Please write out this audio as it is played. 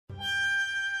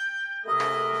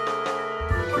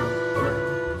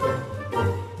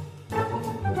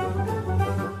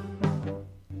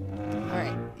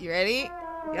Ready?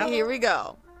 Yep. Here we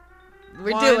go.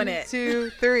 We're 1, doing it.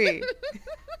 2, 3.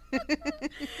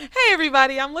 Hey,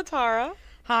 everybody. I'm Latara.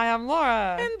 Hi, I'm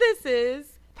Laura. And this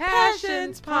is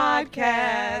Passions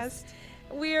Podcast.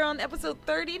 We're on episode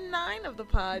 39 of the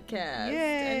podcast.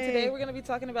 Yay. And today we're going to be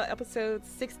talking about episodes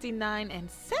 69 and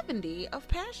 70 of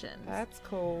Passions. That's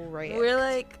cool, right? We're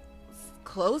like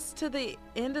close to the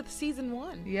end of season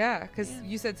 1. Yeah, because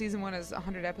you said season 1 is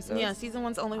 100 episodes. Yeah, season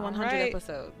 1's only 100 right.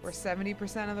 episodes. We're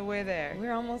 70% of the way there.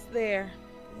 We're almost there.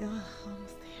 Ugh,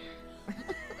 almost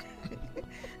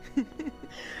there.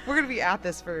 We're going to be at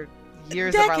this for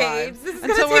years Decades. of our lives. This is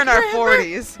Until gonna we're in our take forever.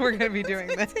 40s. We're going to be doing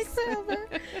this. Take forever.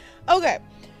 Okay,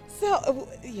 so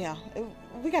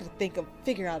we got to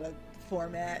figure out a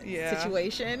format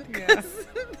situation because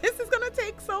this is gonna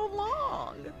take so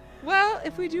long. Well,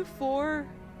 if we do 4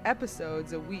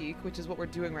 episodes a week, which is what we're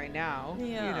doing right now,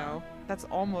 you know, that's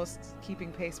almost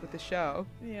keeping pace with the show.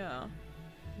 Yeah.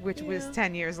 Which was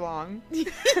 10 years long. God!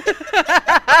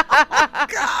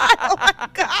 Oh my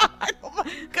God! Oh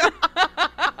my God!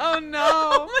 Oh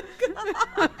no!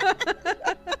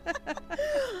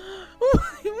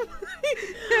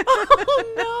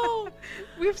 Oh no!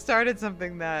 We've started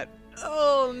something that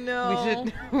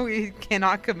we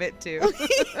cannot commit to.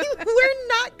 We're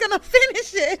not gonna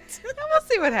finish it. And we'll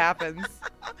see what happens.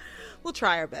 We'll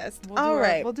try our best.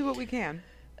 We'll do what we can.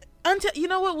 Until you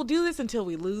know what, we'll do this until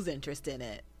we lose interest in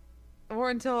it,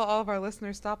 or until all of our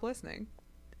listeners stop listening.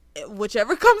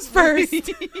 Whichever comes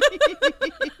first.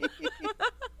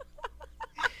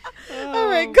 All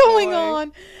right, going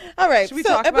on. All right, should we so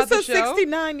talk about the episode show?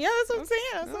 69. Yeah, that's what I'm saying.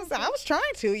 That's what I'm saying. I was trying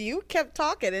to. You kept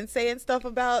talking and saying stuff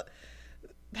about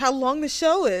how long the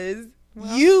show is.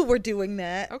 Well, you were doing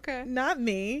that. Okay. Not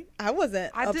me. I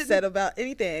wasn't upset about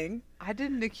anything. I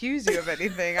didn't accuse you of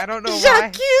anything. I don't know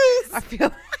why.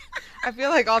 I feel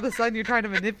like all of a sudden you're trying to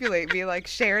manipulate me like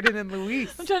Sheridan and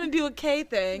Luis. I'm trying to do a K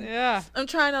thing. Yeah. I'm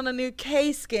trying on a new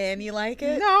K skin. You like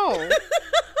it? No.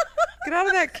 Get out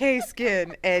of that K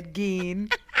skin, Ed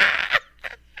Gein.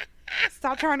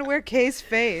 Stop trying to wear K's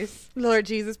face. Lord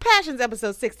Jesus. Passions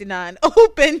episode 69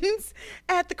 opens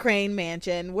at the Crane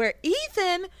Mansion where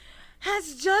Ethan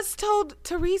has just told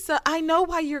Teresa, I know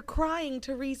why you're crying,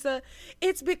 Teresa.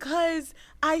 It's because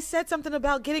I said something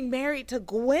about getting married to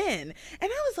Gwen.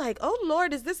 And I was like, oh,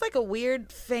 Lord, is this like a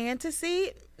weird fantasy?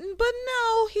 But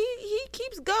no, he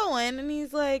keeps going. And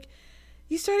he's like,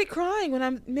 you started crying when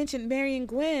I mentioned marrying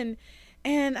Gwen.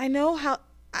 And I know how,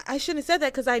 I shouldn't have said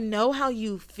that because I know how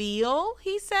you feel,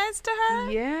 he says to her.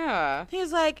 Yeah.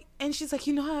 He's like, and she's like,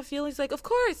 you know how I feel? He's like, of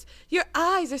course, your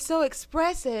eyes are so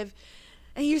expressive.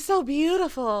 And you're so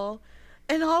beautiful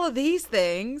and all of these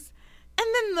things. And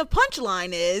then the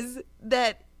punchline is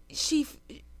that she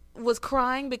was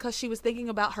crying because she was thinking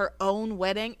about her own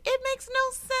wedding. It makes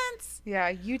no sense. Yeah,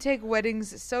 you take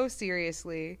weddings so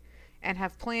seriously and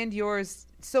have planned yours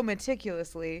so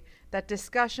meticulously that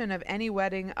discussion of any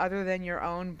wedding other than your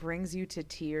own brings you to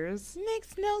tears.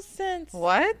 Makes no sense.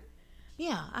 What?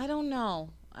 Yeah, I don't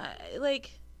know.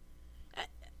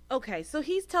 Okay, so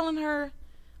he's telling her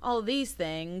all of these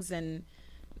things and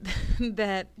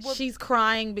that she's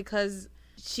crying because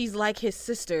she's like his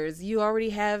sisters. You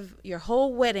already have your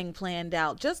whole wedding planned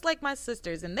out, just like my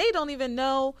sisters, and they don't even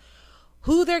know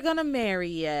who they're gonna marry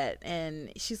yet.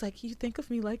 And she's like, you think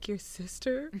of me like your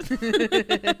sister?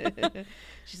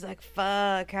 She's like,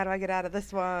 fuck, how do I get out of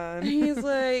this one? And he's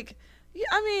like, yeah,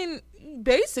 I mean,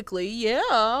 basically, yeah.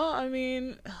 I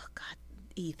mean, oh God,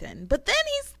 Ethan. But then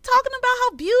he's talking about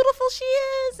how beautiful she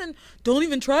is and don't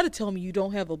even try to tell me you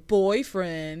don't have a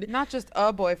boyfriend. Not just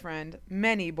a boyfriend,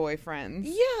 many boyfriends.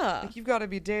 Yeah. Like, you've got to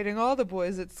be dating all the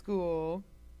boys at school.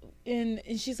 And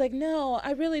she's like, no,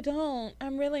 I really don't.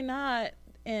 I'm really not.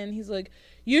 And he's like,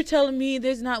 you're telling me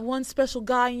there's not one special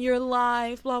guy in your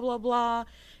life, blah, blah, blah.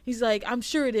 He's like, I'm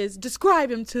sure it is. Describe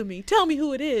him to me. Tell me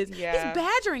who it is. Yeah. He's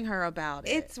badgering her about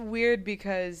it. It's weird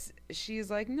because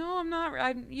she's like, no, I'm not.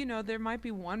 There might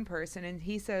be one person. And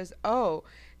he says, oh,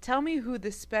 tell me who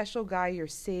the special guy you're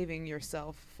saving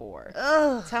yourself for.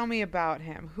 Ugh. Tell me about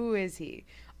him. Who is he?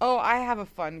 Oh, I have a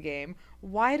fun game.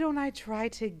 Why don't I try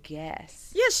to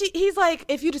guess? Yeah, he's like,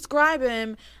 if you describe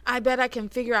him, I bet I can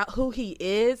figure out who he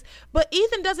is. But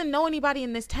Ethan doesn't know anybody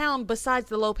in this town besides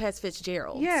the Lopez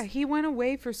Fitzgeralds. Yeah, he went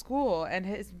away for school and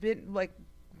has been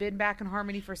back in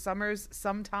Harmony for summers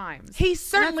sometimes. He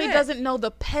certainly doesn't know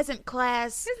the peasant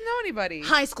class. He doesn't know anybody.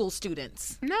 High school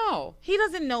students. No. He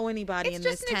doesn't know anybody in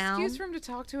this town. It's just an excuse for him to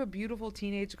talk to a beautiful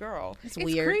teenage girl. It's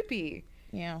weird. Creepy.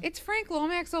 Yeah. It's Frank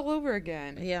Lomax all over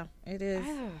again. Yeah, it is.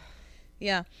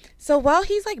 Yeah. So while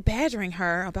he's like badgering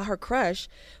her about her crush,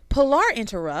 Pilar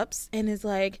interrupts and is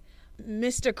like,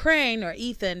 Mr. Crane or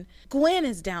Ethan, Gwen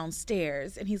is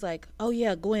downstairs. And he's like, oh,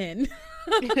 yeah, Gwen.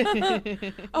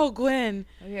 Oh, Gwen.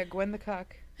 Oh, yeah, Gwen the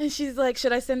cuck. And she's like,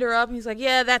 should I send her up? And he's like,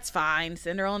 yeah, that's fine.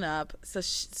 Send her on up.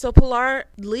 So Pilar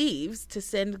leaves to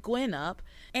send Gwen up.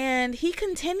 And he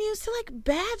continues to like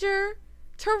badger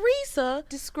Teresa.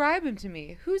 Describe him to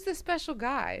me. Who's the special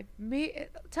guy?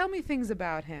 Tell me things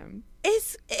about him.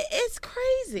 It's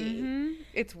crazy. Mm-hmm.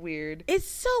 It's weird. It's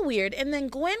so weird. And then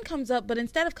Gwen comes up, but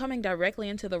instead of coming directly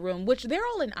into the room, which they're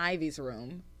all in Ivy's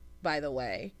room, by the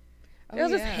way. They're all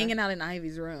just hanging out in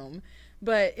Ivy's room.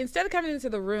 But instead of coming into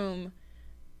the room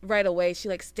right away, she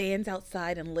like stands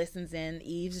outside and listens in,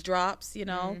 eavesdrops, you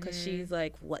know, because she's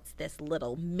like, what's this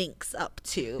little minx up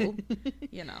to?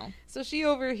 You know. So she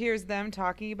overhears them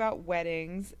talking about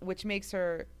weddings, which makes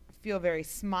her feel very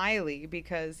smiley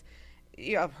because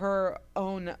of her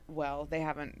own, well, they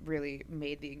haven't really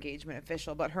made the engagement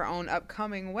official, but her own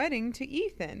upcoming wedding to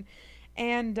Ethan.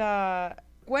 And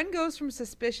Gwen goes from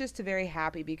suspicious to very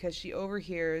happy because she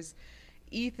overhears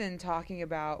Ethan talking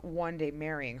about one day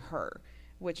marrying her,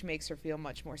 which makes her feel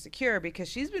much more secure because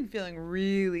she's been feeling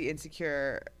really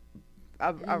insecure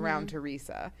around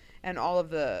Teresa and all of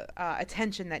the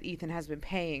attention that Ethan has been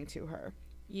paying to her.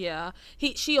 Yeah.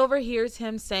 She overhears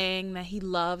him saying that he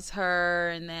loves her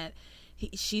and that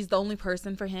she's the only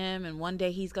person for him and one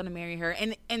day he's going to marry her,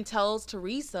 and tells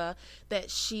Teresa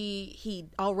that he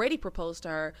already proposed to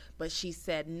her, but she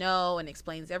said no, and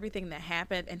explains everything that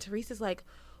happened. And Teresa's like,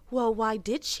 well, why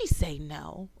did she say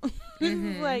no?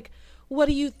 Like, what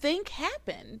do you think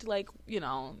happened? Like, you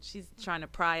know, she's trying to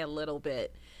pry a little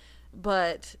bit.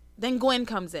 But then Gwen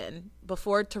comes in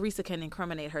before Teresa can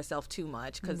incriminate herself too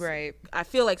much. Because I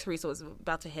feel like Teresa was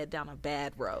about to head down a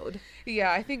bad road.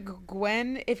 Yeah, I think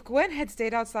if Gwen had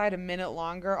stayed outside a minute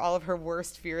longer, all of her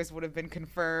worst fears would have been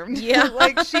confirmed. Yeah.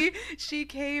 Like she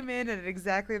came in at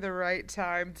exactly the right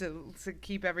time to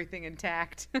keep everything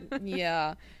intact.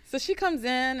 Yeah. So she comes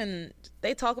in and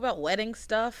they talk about wedding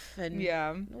stuff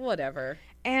and whatever.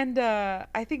 And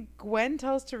I think Gwen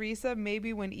tells Teresa,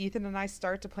 maybe when Ethan and I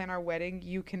start to plan our wedding,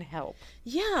 you can help.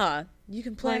 Yeah, you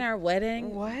can plan our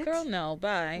wedding. What? Girl, no,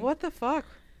 bye. What the fuck?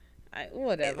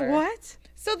 Whatever. What?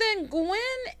 So then Gwen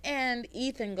and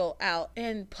Ethan go out,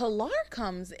 and Pilar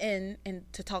comes in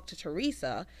and to talk to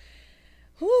Teresa.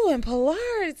 Ooh, and Pilar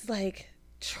is like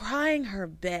trying her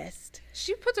best.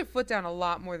 She puts her foot down a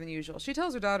lot more than usual. She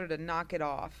tells her daughter to knock it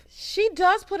off. She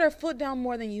does put her foot down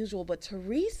more than usual, but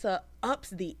Teresa ups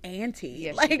the ante.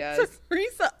 Yes, she does.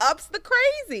 Teresa ups the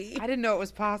crazy. I didn't know it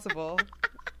was possible.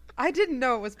 I didn't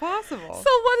know it was possible. So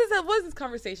what does this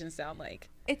conversation sound like?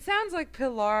 It sounds like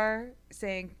Pilar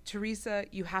saying, Teresa,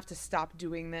 you have to stop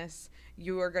doing this.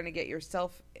 You are going to get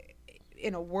yourself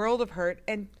in a world of hurt.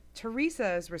 And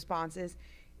Teresa's response is,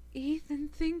 Ethan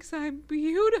thinks I'm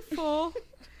beautiful.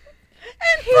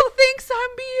 And he thinks I'm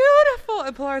beautiful.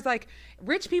 And Pilar's like,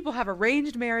 rich people have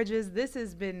arranged marriages. This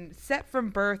has been set from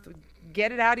birth.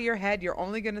 Get it out of your head. You're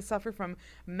only going to suffer from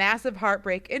massive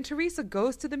heartbreak. And Teresa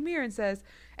goes to the mirror and says,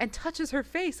 and touches her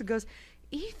face and goes,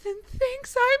 Ethan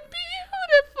thinks I'm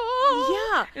beautiful.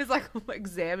 Yeah. And it's like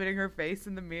examining her face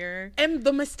in the mirror. And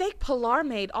the mistake Pilar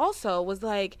made also was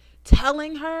like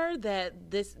telling her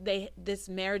that this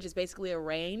marriage is basically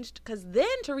arranged, because then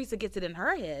Teresa gets it in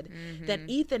her head that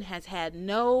Ethan has had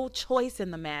no choice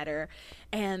in the matter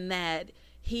and that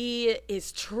he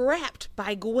is trapped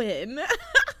by Gwen.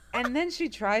 And then she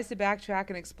tries to backtrack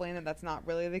and explain that that's not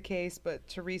really the case, but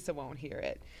Teresa won't hear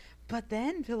it. But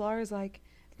then Pilar is like,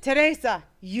 Teresa,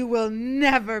 you will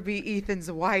never be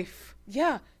Ethan's wife.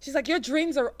 Yeah. She's like, your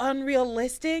dreams are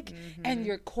unrealistic and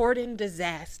you're courting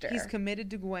disaster. He's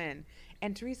committed to Gwen.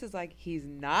 And Teresa's like, he's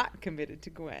not committed to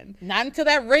Gwen. Not until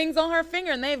that ring's on her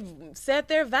finger and they've said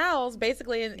their vows,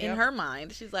 basically, in her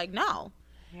mind. She's like, no.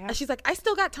 Yep. And she's like, I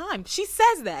still got time. She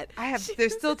says that.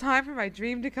 There's still time for my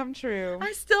dream to come true.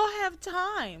 I still have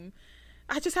time.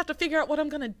 I just have to figure out what I'm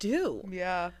going to do.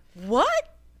 Yeah.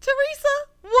 What? Teresa?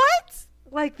 What?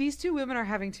 Like, these two women are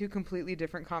having two completely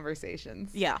different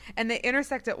conversations. Yeah. And they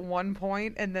intersect at one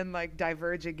point and then, like,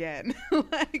 diverge again.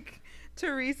 Like,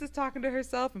 Teresa's talking to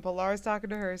herself and Pilar's talking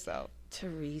to herself.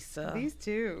 Teresa. These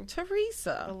two.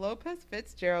 Teresa. The Lopez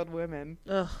Fitzgerald women.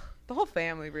 Ugh. The whole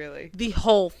family, really. The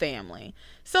whole family.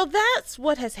 So that's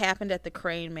what has happened at the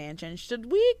Crane Mansion. Should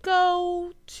we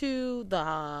go to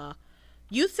the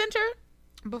youth center?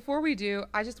 Before we do,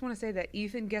 I just want to say that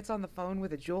Ethan gets on the phone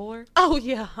with a jeweler. Oh,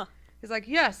 yeah. He's like,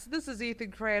 yes, this is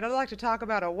Ethan Crane. I'd like to talk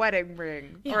about a wedding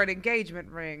ring or an engagement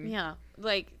ring. Yeah.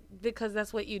 Like, because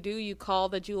that's what you do. You call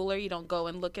the jeweler. You don't go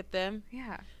and look at them.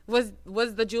 Yeah. Was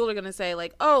the jeweler going to say,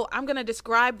 like, oh, I'm going to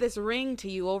describe this ring to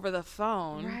you over the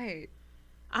phone? Right.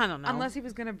 I don't know. Unless he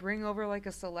was gonna bring over like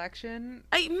a selection.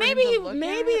 Maybe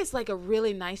it's like a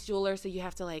really nice jeweler, so you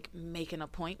have to like make an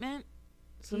appointment.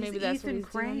 So maybe that's Ethan what he's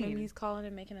Crane. doing. Maybe he's calling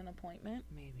and making an appointment.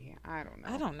 Maybe, I don't know.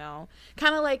 I don't know.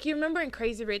 Kind of like, you remember in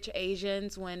Crazy Rich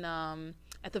Asians when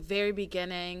at the very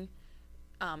beginning,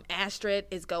 Astrid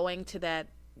is going to that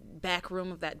back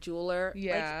room of that jeweler.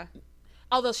 Yeah. Like,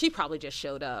 although she probably just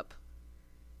showed up.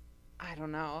 I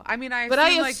don't know. I mean, I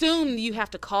assume you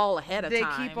have to call ahead of they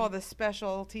time. They keep all the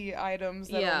specialty items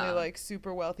that only like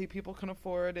super wealthy people can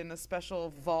afford in a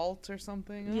special vault or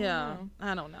something.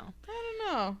 I don't know.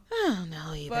 I don't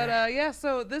know either. But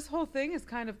so this whole thing has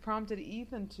kind of prompted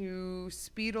Ethan to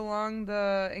speed along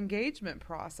the engagement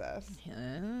process.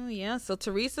 Yeah. So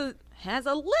Teresa has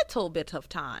a little bit of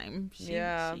time.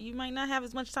 You might not have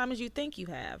as much time as you think you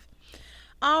have.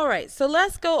 All right. So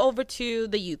let's go over to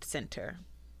the youth center.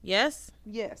 Yes?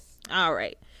 Yes. All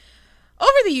right.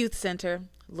 Over the youth center,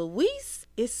 Louise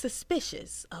is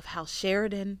suspicious of how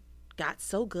Sheridan got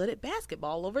so good at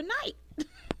basketball overnight.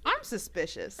 I'm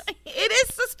suspicious. It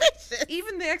is suspicious.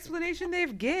 Even the explanation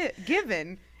they've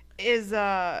given is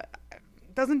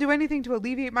doesn't do anything to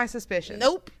alleviate my suspicion.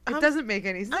 Nope. It doesn't make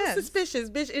any sense. I'm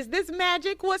suspicious, bitch. Is this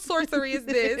magic? What sorcery is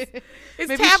this? Is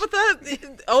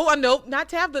Tabitha... nope, not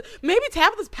Tabitha. Maybe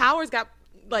Tabitha's powers got,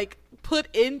 like,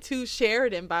 put into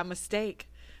Sheridan by mistake.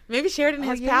 Maybe Sheridan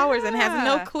has powers and has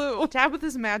no clue.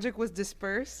 Tabitha's magic was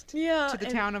dispersed to the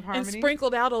town of Harmony. And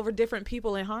sprinkled out over different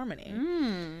people in Harmony.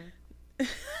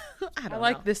 I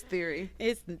like this theory.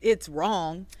 It's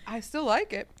wrong. I still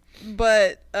like it.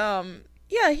 But,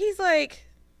 he's like,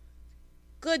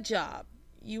 good job.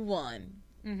 You won.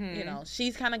 Mm-hmm. You know,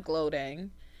 she's kind of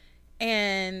gloating.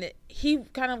 And he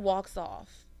kind of walks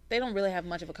off. They don't really have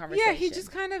much of a conversation. Yeah, he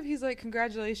just he's like,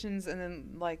 congratulations, and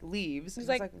then, like, leaves. He's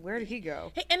like, where did he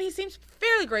go? And he seems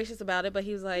fairly gracious about it, but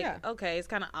he was like, okay, it's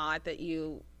kind of odd that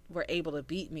you were able to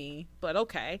beat me, but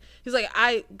okay. He's like,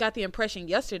 I got the impression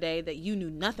yesterday that you knew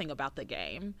nothing about the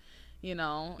game, you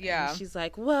know? Yeah. And she's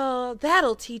like, well,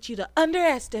 that'll teach you to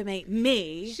underestimate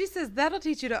me. She says, that'll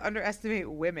teach you to underestimate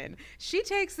women. She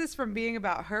takes this from being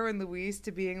about her and Luis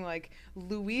to being like,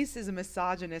 Luis is a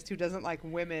misogynist who doesn't like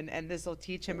women, and this will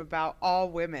teach him about all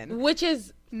women. Which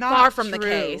is not far from true. the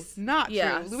case. Not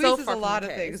true. Luis is a lot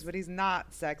of things, but he's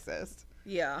not sexist.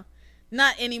 Yeah.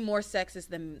 Not any more sexist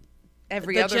than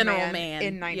every the other general man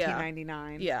in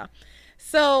 1999. Yeah.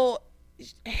 So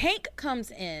Hank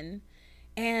comes in,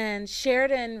 and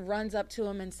Sheridan runs up to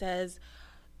him and says,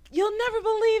 you'll never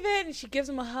believe it. And she gives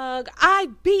him a hug. I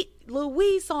beat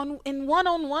Luis in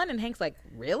one-on-one. And Hank's like,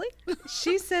 really?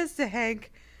 She says to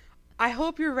Hank, I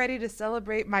hope you're ready to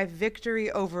celebrate my victory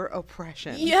over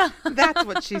oppression. Yeah. That's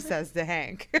what she says to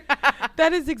Hank.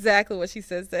 That is exactly what she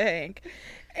says to Hank.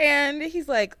 And he's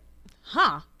like,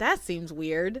 that seems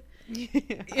weird.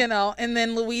 Yeah. You know, and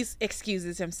then Luis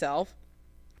excuses himself.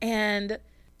 And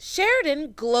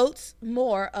Sheridan gloats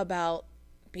more about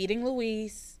beating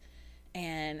Luis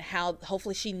and how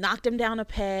hopefully she knocked him down a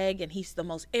peg and he's the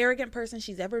most arrogant person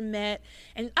she's ever met.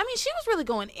 And I mean, she was really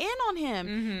going in on him.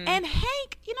 Mm-hmm. And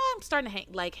Hank, you know, I'm starting to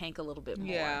like Hank a little bit more.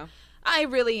 Yeah. I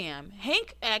really am.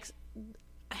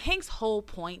 Hank's whole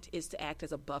point is to act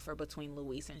as a buffer between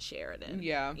Luis and Sheridan.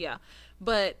 Yeah. Yeah.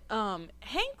 But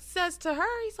Hank says to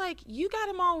her, he's like, you got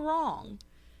him all wrong.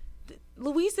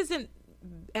 Luis isn't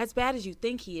as bad as you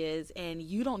think he is, and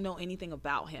you don't know anything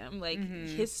about him. Like,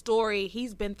 his story,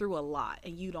 he's been through a lot,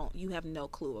 and you have no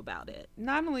clue about it.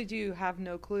 Not only do you have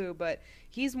no clue, but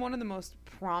he's one of the most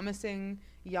promising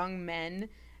young men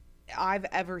I've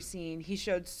ever seen. He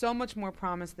showed so much more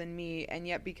promise than me, and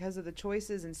yet because of the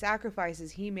choices and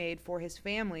sacrifices he made for his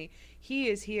family, he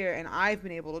is here and I've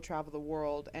been able to travel the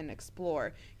world and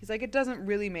explore. He's like, it doesn't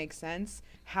really make sense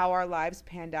how our lives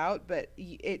panned out, but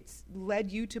it's led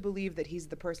you to believe that he's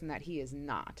the person that he is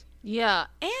not. Yeah.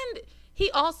 And he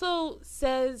also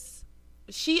says,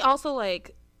 she also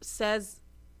like says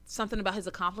something about his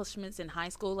accomplishments in high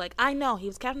school. Like, I know he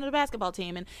was captain of the basketball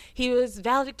team and he was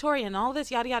valedictorian and all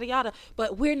this, yada, yada, yada.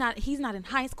 But he's not in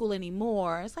high school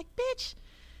anymore. It's like, bitch,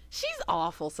 she's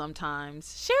awful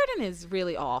sometimes. Sheridan is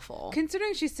really awful.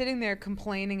 Considering she's sitting there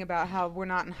complaining about how we're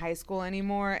not in high school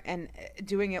anymore and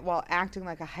doing it while acting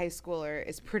like a high schooler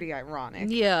is pretty ironic.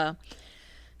 Yeah.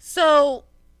 So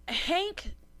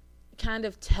Hank kind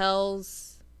of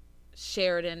tells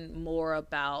Sheridan more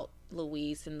about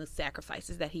Luis and the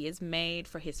sacrifices that he has made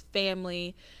for his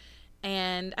family,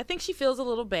 and I think she feels a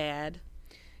little bad.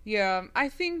 Yeah, I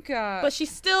think but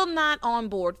she's still not on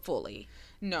board fully.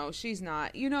 No, she's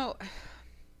not. You know,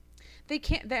 They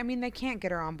can't. They can't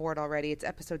get her on board already. It's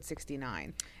episode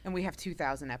 69, and we have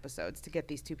 2,000 episodes to get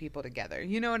these two people together.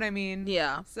 You know what I mean?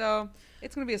 Yeah. So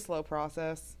it's gonna be a slow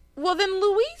process. Well, then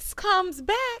Luis comes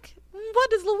back. What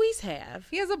does Luis have?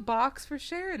 He has a box for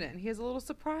Sheridan. He has a little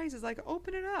surprise. He's like,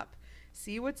 open it up.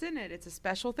 See what's in it. It's a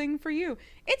special thing for you.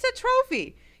 It's a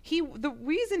trophy. The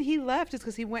reason he left is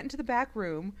because he went into the back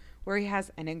room where he has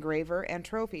an engraver and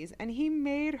trophies, and he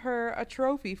made her a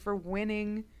trophy for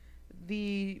winning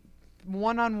the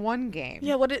one-on-one game.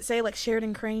 Yeah, what did it say? Like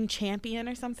Sheridan Crane champion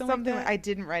or something like that? I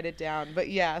didn't write it down, but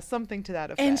yeah, something to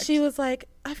that effect. And she was like,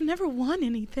 I've never won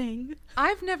anything.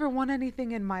 I've never won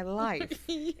anything in my life,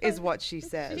 Yeah. is what she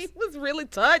says. She was really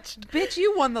touched. Bitch,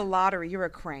 you won the lottery. You're a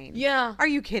Crane. Yeah. Are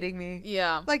you kidding me?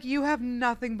 Yeah. Like, you have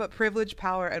nothing but privilege,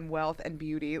 power, and wealth and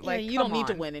beauty. Like, you come don't need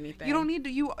to on. win anything. You don't need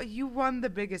to. You won the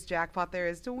biggest jackpot there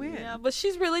is to win. Yeah, but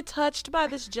she's really touched by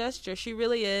this gesture. She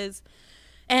really is.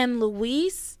 And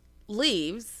Luis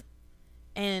leaves,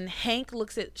 and Hank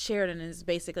looks at Sheridan and is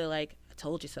basically like, I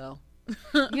told you so.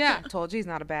 Yeah, told you he's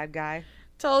not a bad guy.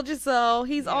 Told you so.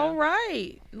 He's Yeah. all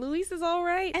right. Luis is all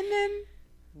right. And then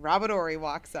Robert Horry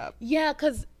walks up. Yeah,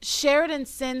 because Sheridan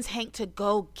sends Hank to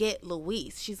go get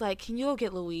Luis. She's like, can you go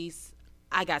get Luis?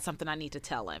 I got something I need to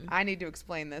tell him. I need to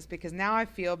explain this because now I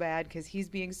feel bad because he's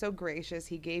being so gracious.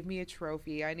 He gave me a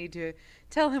trophy. I need to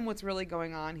tell him what's really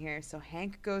going on here. So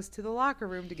Hank goes to the locker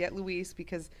room to get Luis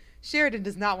because Sheridan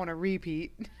does not want to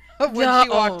repeat of when she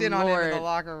walked in on him in the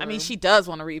locker room. I mean, she does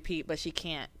want to repeat, but she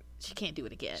can't do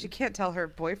it again. She can't tell her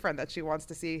boyfriend that she wants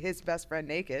to see his best friend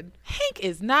naked. Hank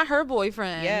is not her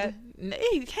boyfriend. Yeah.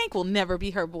 Hank will never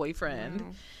be her boyfriend. No.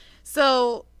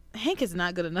 So Hank is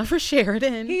not good enough for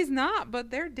Sheridan. He's not, but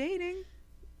they're dating.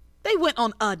 They went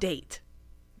on a date.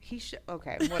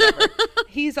 Okay, whatever.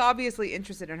 He's obviously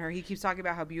interested in her. He keeps talking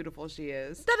about how beautiful she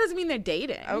is. That doesn't mean they're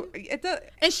dating. Oh, it does.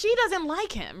 And she doesn't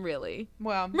like him, really.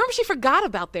 Well, Remember, she forgot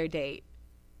about their date.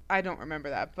 I don't remember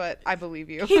that, but I believe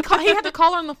you. He had to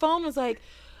call her on the phone, was like,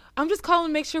 I'm just calling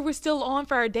to make sure we're still on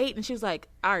for our date. And she was like,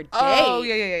 our date? Oh,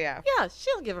 yeah. Yeah,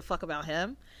 she don't give a fuck about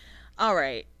him. All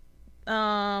right.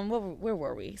 Where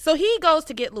were we? So he goes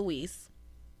to get Luis,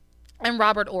 and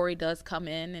Robert Horry does come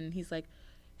in, and he's like,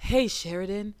 hey,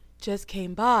 Sheridan, just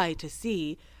came by to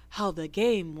see how the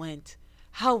game went.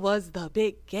 How was the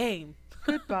big game?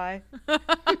 Goodbye.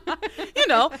 You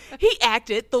know, he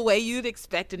acted the way you'd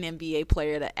expect an NBA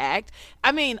player to act.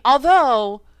 I mean,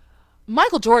 although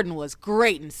Michael Jordan was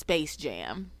great in Space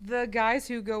Jam. The guys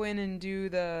who go in and do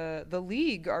the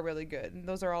league are really good.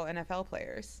 Those are all NFL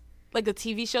players. Like the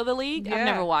TV show The League? Yeah. I've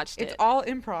never watched it. It's all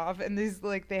improv, and these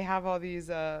like they have all these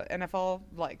NFL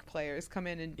like players come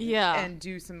in and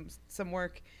do some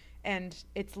work, and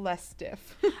it's less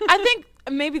stiff. I think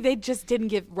maybe they just didn't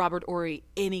give Robert Horry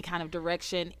any kind of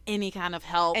direction, any kind of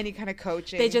help. Any kind of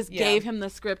coaching. They just gave him the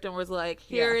script and was like,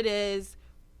 here Yeah. it is,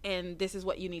 and this is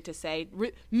what you need to say.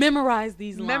 Memorize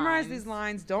these lines. Memorize these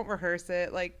lines. Don't rehearse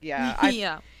it. Like, yeah.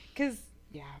 Yeah. Because,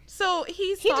 yeah. So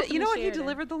he's You know what? He Sheridan.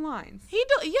 delivered the lines.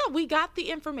 Yeah, we got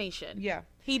the information. Yeah.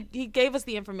 He gave us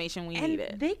the information we And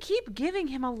needed. they keep giving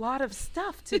him a lot of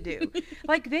stuff to do.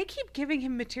 Like, they keep giving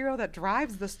him material that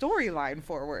drives the storyline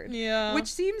forward. Yeah. Which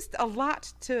seems a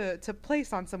lot to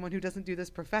place on someone who doesn't do this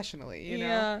professionally, you know?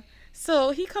 Yeah.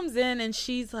 So he comes in and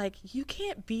she's like, you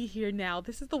can't be here now.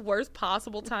 This is the worst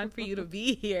possible time for you to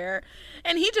be here.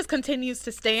 And he just continues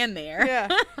to stand there. Yeah.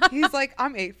 He's like,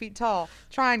 I'm 8 feet tall.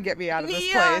 Try and get me out of this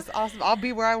Yeah. place. I'll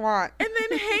be where I want. And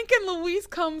then Hank and Luis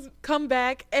come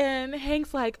back, and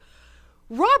Hank's like,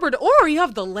 Robert Horry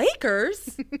of the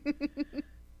Lakers?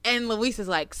 And Luis is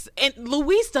like, and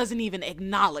Luis doesn't even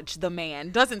acknowledge the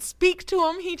man, doesn't speak to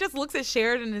him. He just looks at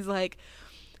Sheridan and is like,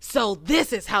 so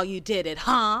this is how you did it,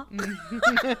 huh?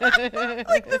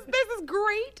 Like there's this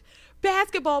great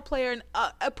basketball player, and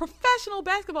a professional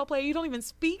basketball player. You don't even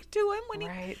speak to him when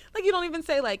Right. you don't even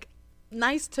say like,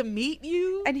 nice to meet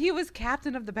you. And he was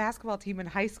captain of the basketball team in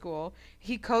high school.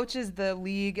 He coaches the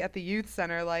league at the youth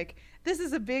center. Like, this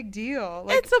is a big deal.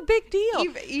 Like, It's a big deal.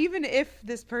 even if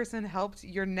this person helped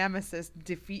your nemesis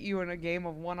defeat you in a game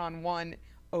of one-on-one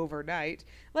overnight,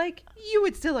 like, you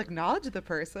would still acknowledge the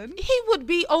person. He would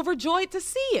be overjoyed to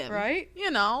see him. Right. You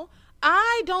know,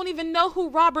 I don't even know who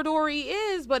Robert Horry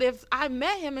is, but if I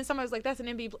met him and somebody was like, that's an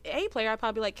NBA player, I'd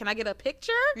probably be like, can I get a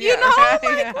picture? You Yeah. know, like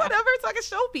Yeah. whatever, so I can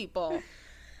show people.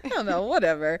 I don't know,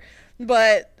 whatever.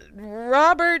 But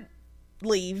Robert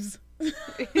leaves.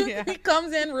 Yeah. He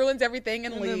comes in, ruins everything,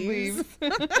 and And then leaves. leaves.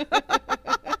 And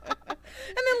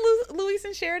then Luis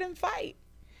and Sheridan fight.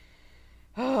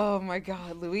 Oh my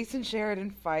God, Luis and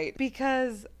Sheridan fight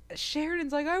because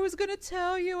Sheridan's like, I was going to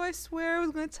tell you, I swear I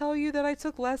was going to tell you that I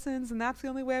took lessons and that's the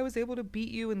only way I was able to beat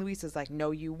you. And Luisa's like,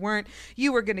 no, you weren't.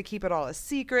 You were going to keep it all a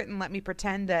secret and let me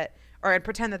pretend that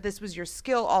this was your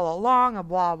skill all along, a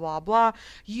blah, blah, blah.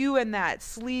 You and that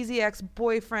sleazy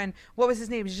ex-boyfriend, what was his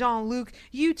name? Jean-Luc,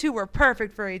 you two were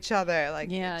perfect for each other. Like,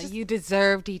 Yeah, you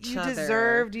deserved each other. You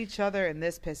deserved each other, and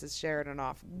this pisses Sheridan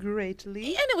off greatly.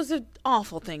 And it was an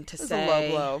awful thing to say. It was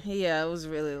a low blow. Yeah, it was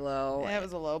really low. Yeah, it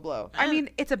was a low blow. I mean,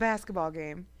 it's a basketball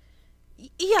game.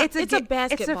 Yeah, it's a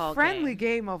basketball It's a friendly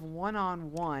game of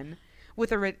one-on-one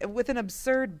with an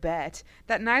absurd bet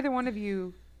that neither one of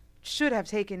you should have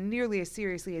taken nearly as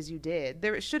seriously as you did.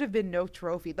 There should have been no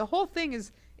trophy. The whole thing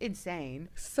is insane.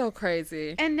 So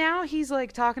crazy. And now he's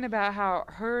like talking about how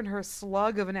her and her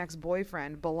slug of an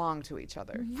ex-boyfriend belong to each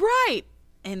other. Right.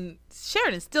 And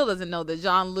Sheridan still doesn't know that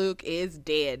Jean-Luc is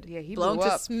dead. Yeah, he blown blew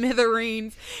to up.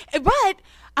 smithereens. But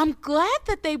I'm glad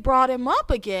that they brought him up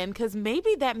again, because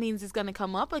maybe that means it's going to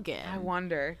come up again. I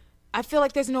wonder. I feel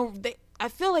like I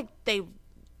feel like they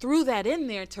threw that in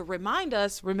there to remind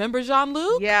us. Remember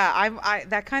Jean-Luc? Yeah, I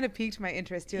that kind of piqued my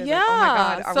interest too. I was Yeah. like, oh my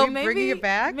god, are so we bringing it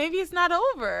back? Maybe it's not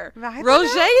over. I don't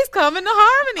Roger know. is coming to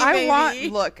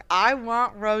Harmony. I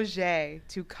want Roger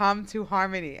to come to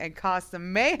Harmony and cause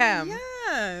some mayhem.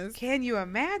 Yes. Can you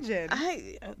imagine?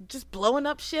 I just blowing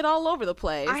up shit all over the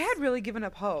place. I had really given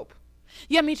up hope.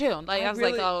 Yeah, me too. Like I was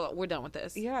really- like, oh, we're done with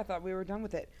this. Yeah, I thought we were done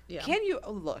with it. Yeah. Can you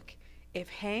look? If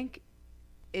Hank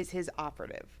is his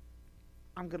operative,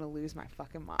 I'm gonna lose my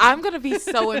fucking mind. I'm gonna be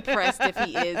so impressed if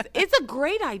he is. It's a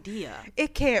great idea.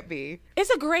 It can't be. It's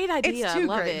a great idea. It's I too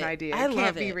love great it. an idea. I It love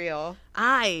can't be it. real.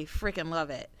 I freaking love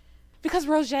it. Because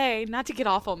Roger, not to get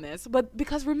off on this, but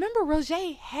because remember Roger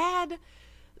had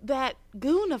that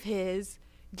goon of his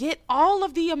get all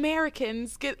of the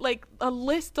Americans, get like a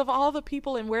list of all the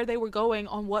people and where they were going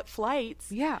on what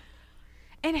flights. Yeah.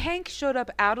 And Hank showed up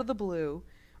out of the blue,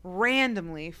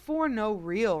 randomly, for no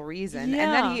real reason. And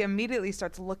then Yeah. he immediately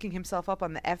starts looking himself up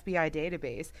on the FBI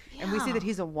database. And we see Yeah. that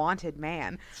he's a wanted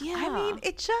man. Yeah. I mean,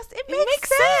 it It makes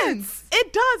sense.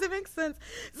 It does. It makes sense.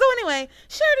 So anyway,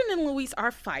 Sheridan and Luis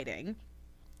are fighting. And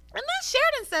then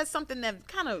Sheridan says something that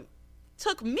kind of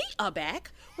took me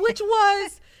aback, which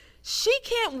was she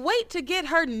can't wait to get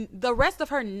the rest of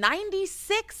her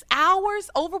 96 hours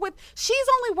over with. She's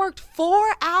only worked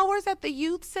 4 hours at the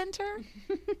youth center.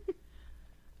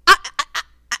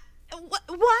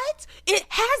 What?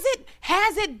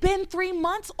 Has it been 3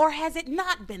 months or has it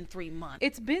not been 3 months?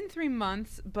 It's been 3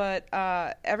 months, but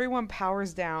everyone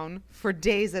powers down for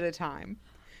days at a time.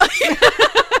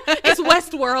 It's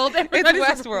Westworld. Everybody's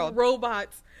Westworld.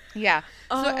 Robots. Yeah.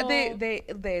 So Oh.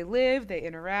 they live, they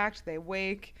interact, they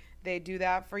wake, they do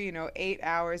that for 8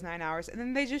 hours, 9 hours, and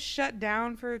then they just shut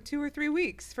down for 2 or 3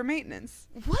 weeks for maintenance.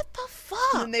 What the fuck?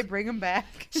 And then they bring them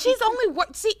back. She's only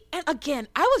worked. See, and again,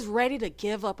 I was ready to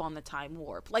give up on the time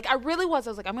warp. Like, I really was. I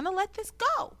was like, I'm going to let this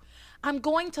go. I'm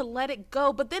going to let it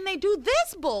go. But then they do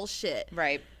this bullshit.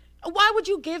 Right. Why would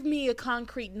you give me a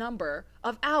concrete number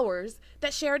of hours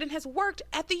that Sheridan has worked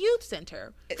at the youth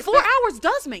center? 4 hours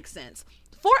does make sense.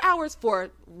 4 hours we're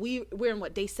in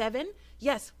what, day 7?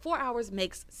 Yes, 4 hours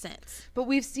makes sense. But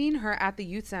we've seen her at the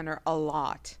youth center a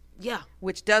lot, Yeah.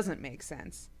 which doesn't make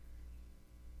sense.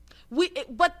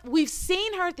 But we've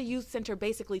seen her at the youth center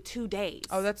basically 2 days.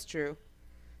 Oh, that's true.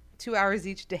 2 hours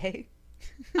each day.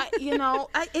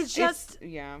 It's just,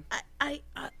 yeah.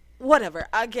 whatever.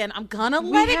 Again, I'm gonna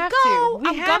We let it have go. to. We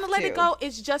I'm have gonna let to. it go.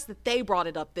 It's just that they brought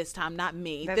it up this time, not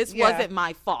me. That's- This yeah. wasn't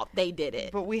my fault. They did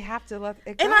it. But we have to let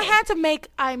it go. And I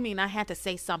had to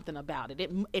say something about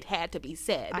it. It had to be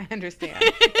said. I understand.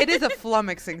 It is a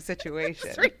flummoxing situation.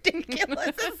 It's ridiculous.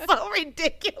 It's so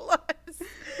ridiculous.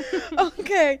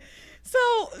 Okay. So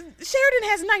Sheridan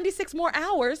has 96 more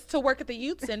hours to work at the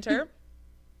youth center.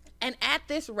 And at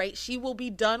this rate, she will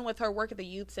be done with her work at the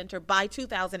youth center by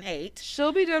 2008.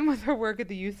 She'll be done with her work at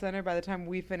the youth center by the time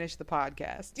we finish the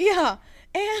podcast. Yeah.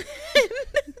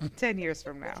 And 10 years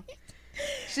from now.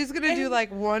 She's going to do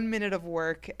like 1 minute of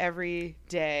work every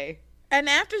day. And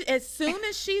as soon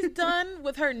as she's done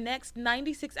with her next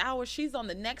 96 hours, she's on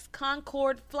the next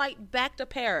Concorde flight back to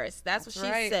Paris. That's what she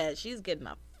right. said. She's getting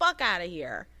the fuck out of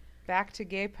here. Back to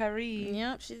Gay Paris.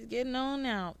 Yep, she's getting on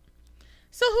out.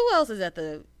 So who else is at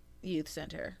the youth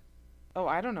center? Oh,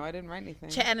 I don't know. I didn't write anything.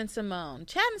 Chad and Simone.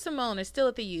 Chad and Simone are still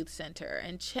at the youth center.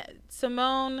 And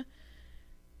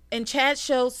Chad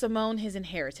shows Simone his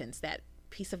inheritance, that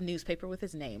piece of newspaper with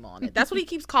his name on it. That's what he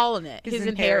keeps calling it. His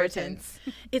inheritance.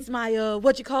 It's my,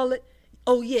 what you call it?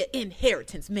 Oh yeah,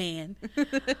 inheritance, man.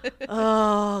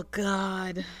 Oh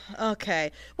God.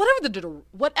 Okay. Whatever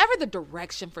the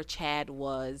direction for Chad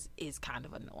was is kind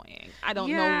of annoying. I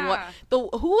don't know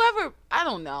what whoever, I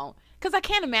don't know, because I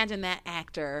can't imagine that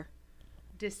actor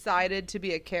decided to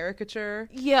be a caricature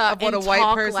of what a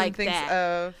white person like thinks that.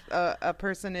 of a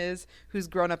person is who's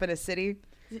grown up in a city.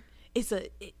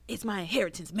 It's my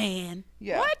inheritance, man.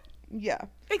 Yeah. What? Yeah.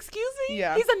 Excuse me?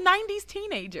 Yeah. He's a 90s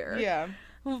teenager. Yeah.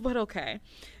 But okay.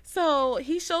 So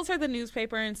he shows her the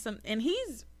newspaper and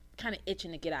he's kind of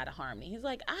itching to get out of Harmony. He's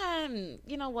like,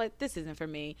 you know what? This isn't for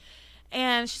me.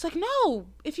 And she's like, no,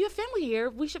 if you have family here,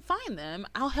 we should find them.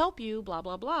 I'll help you, blah,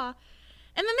 blah, blah.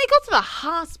 And then they go to the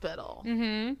hospital.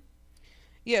 Mm-hmm.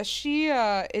 Yeah, she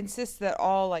insists that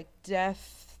all like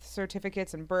death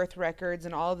certificates and birth records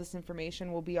and all of this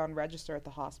information will be on register at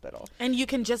the hospital. And you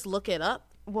can just look it up?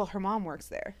 Well, her mom works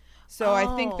there. So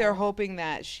I think they're hoping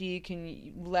that she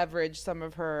can leverage some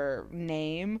of her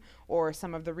name or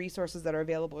some of the resources that are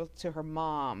available to her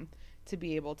mom to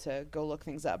be able to go look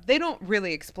things up. They don't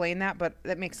really explain that, but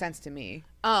that makes sense to me.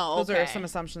 Oh, okay. Those are some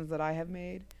assumptions that I have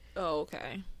made. Oh,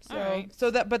 okay.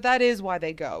 But that is why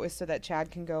they go, is so that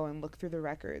Chad can go and look through the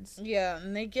records. Yeah,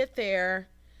 and they get there,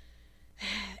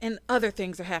 and other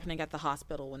things are happening at the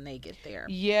hospital when they get there.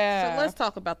 Yeah. So let's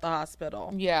talk about the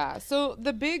hospital. Yeah. So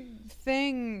the big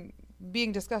thing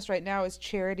being discussed right now is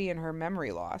Charity and her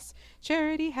memory loss.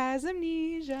 Charity has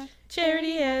amnesia.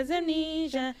 Charity has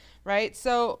amnesia. Right?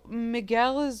 So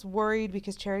Miguel is worried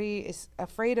because Charity is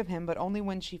afraid of him, but only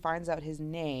when she finds out his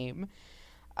name.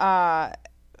 And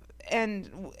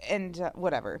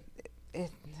whatever.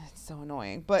 It's so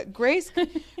annoying. But Grace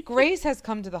has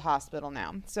come to the hospital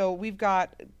now. So we've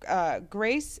got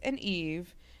Grace and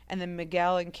Eve, and then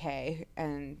Miguel and Kay,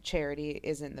 and Charity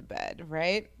is in the bed,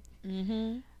 right?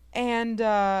 Mm-hmm. And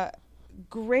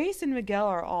Grace and Miguel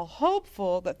are all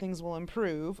hopeful that things will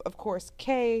improve. Of course,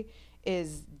 Kay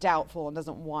is doubtful and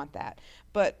doesn't want that.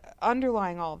 But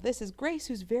underlying all of this is Grace,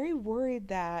 who's very worried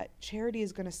that Charity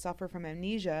is going to suffer from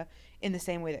amnesia in the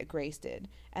same way that Grace did,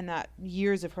 and that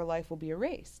years of her life will be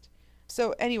erased.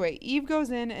 So anyway, Eve goes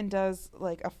in and does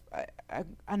like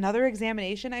another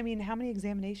examination. I mean, how many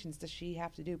examinations does she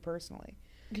have to do personally?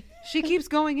 She keeps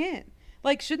going in.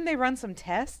 Like, shouldn't they run some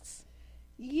tests?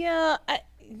 Yeah,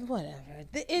 whatever.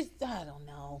 I don't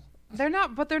know. They're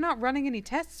not running any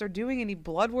tests or doing any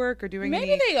blood work or doing any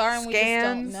Maybe they are, and scans. we just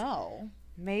don't know.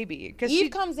 Maybe because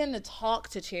Eve comes in to talk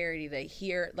to Charity to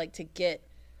hear, like, to get.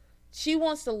 She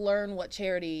wants to learn what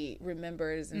Charity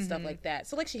remembers and stuff like that.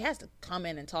 So, like, she has to come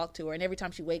in and talk to her. And every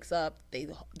time she wakes up,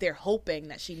 they're hoping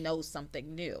that she knows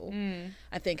something new.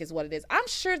 I think is what it is. I'm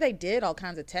sure they did all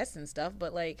kinds of tests and stuff,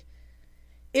 but like,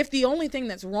 if the only thing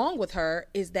that's wrong with her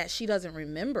is that she doesn't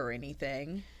remember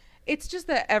anything. It's just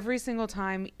that every single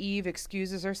time Eve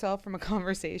excuses herself from a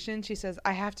conversation, she says,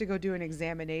 I have to go do an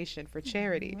examination for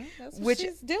Charity. Well, that's what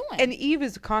she's doing. And Eve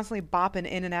is constantly bopping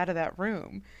in and out of that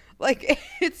room. Like,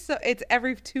 it's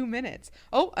every 2 minutes.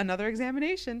 Oh, another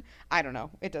examination. I don't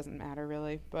know. It doesn't matter,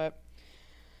 really. But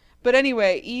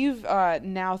anyway, Eve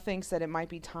now thinks that it might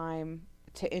be time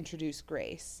to introduce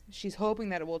Grace. She's hoping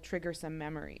that it will trigger some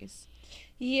memories.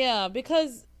 Yeah,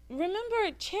 because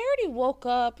remember, Charity woke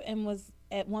up and was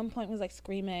at one point was like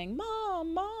screaming,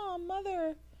 "Mom, Mom,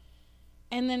 Mother."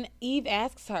 And then Eve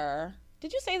asks her,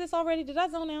 did you say this already? Did I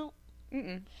zone out?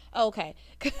 Mm-mm. Oh, okay.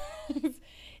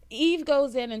 Eve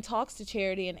goes in and talks to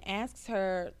Charity and asks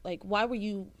her, like, why were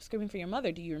you screaming for your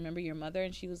mother? Do you remember your mother?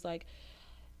 And she was like,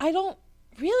 I don't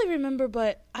really remember,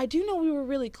 but I do know we were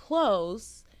really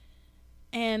close.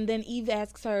 And then Eve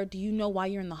asks her, do you know why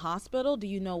you're in the hospital? Do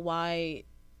you know why,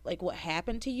 like, what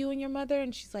happened to you and your mother?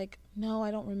 And she's like, no,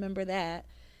 I don't remember that.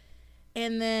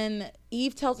 And then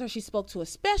Eve tells her she spoke to a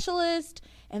specialist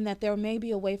and that there may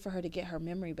be a way for her to get her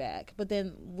memory back. But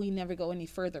then we never go any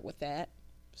further with that.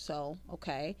 So,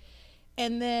 okay.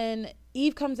 And then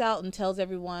Eve comes out and tells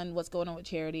everyone what's going on with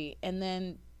Charity, and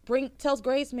then tells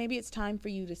Grace maybe it's time for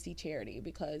you to see Charity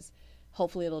because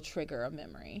hopefully it'll trigger a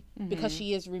memory because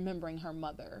she is remembering her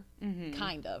mother.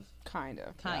 Kind of.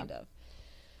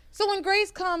 So when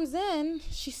Grace comes in,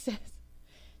 she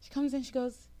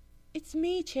goes, it's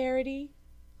me, Charity.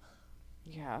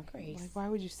 Yeah. Grace. Like, why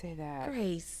would you say that?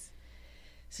 Grace.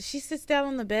 So she sits down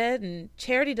on the bed and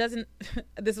Charity doesn't,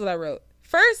 this is what I wrote.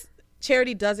 First,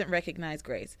 Charity doesn't recognize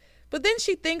Grace, but then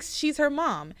she thinks she's her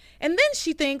mom, and then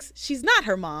she thinks she's not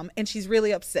her mom, and she's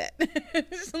really upset.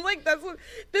 Like, that's what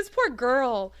this poor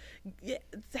girl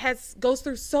goes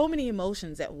through so many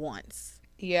emotions at once.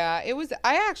 Yeah,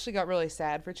 I actually got really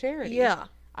sad for Charity. Yeah.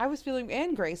 I was feeling,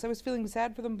 and Grace, I was feeling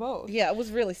sad for them both. Yeah, it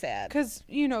was really sad. Because,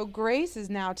 you know, Grace is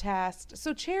now tasked.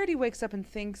 So Charity wakes up and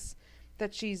thinks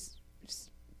that she's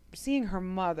seeing her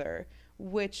mother,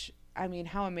 which, I mean,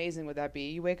 how amazing would that be?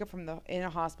 You wake up in a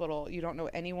hospital, you don't know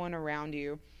anyone around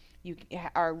you. You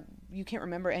can't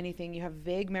remember anything. You have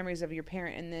vague memories of your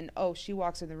parent, and then, oh, she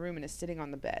walks in the room and is sitting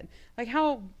on the bed. Like,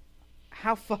 how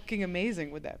fucking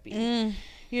amazing would that be?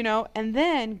 You know? And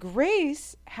then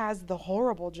Grace has the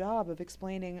horrible job of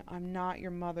explaining, I'm not your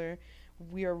mother.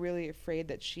 We are really afraid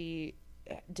that she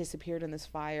disappeared in this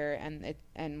fire,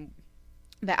 and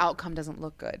the outcome doesn't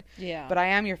look good. Yeah. But I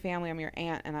am your family. I'm your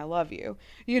aunt, and I love you.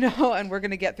 You know, and we're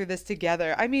going to get through this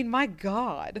together. I mean, my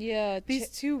God. Yeah. These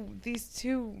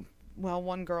two, well,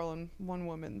 one girl and one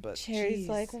woman, but Cherry's geez.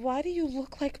 like, why do you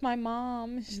look like my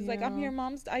mom? She's like, I'm Yeah. your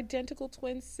mom's identical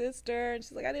twin sister. And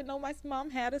she's like, I didn't know my mom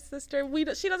had a sister.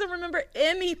 She doesn't remember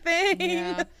anything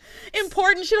Yeah.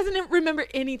 important. She doesn't remember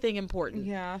anything important.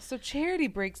 Yeah, so Charity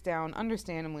breaks down,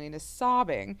 understandably, and is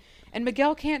sobbing. And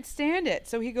Miguel can't stand it,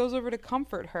 so he goes over to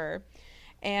comfort her.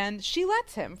 And she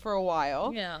lets him for a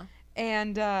while. Yeah.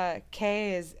 And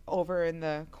Kay is over in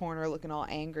the corner looking all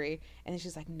angry. And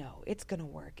she's like, no, it's going to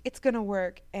work. It's going to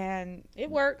work. And It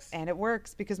works. And it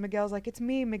works because Miguel's like, it's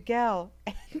me, Miguel.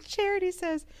 And Charity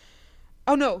says,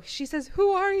 oh, no. She says,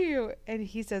 who are you? And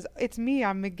he says, it's me.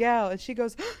 I'm Miguel. And she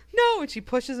goes, no. And she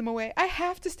pushes him away. I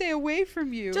have to stay away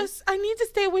from you. I need to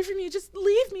stay away from you. Just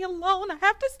leave me alone. I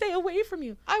have to stay away from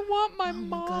you. I want my Oh mom.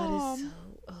 my God, it's so,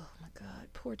 oh my God,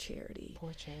 poor Charity.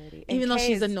 Poor Charity. And Even though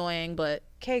she's Kay's- annoying, but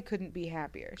Kay couldn't be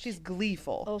happier. She's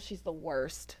gleeful. oh, she's the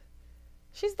worst.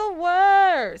 She's the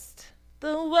worst.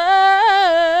 The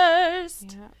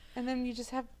worst. Yeah. And then you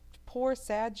just have poor,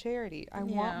 sad Charity. I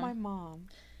want Yeah. my mom.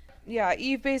 Yeah,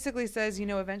 Eve basically says, you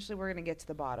know, eventually we're going to get to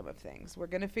the bottom of things. We're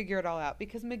going to figure it all out.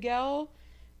 Because Miguel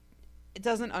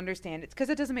doesn't understand it. Because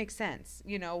it doesn't make sense,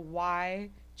 you know, why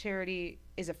Charity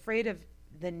is afraid of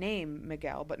the name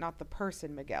Miguel, but not the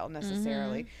person Miguel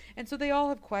necessarily. And so they all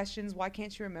have questions. Why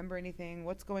can't she remember anything?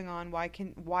 What's going on?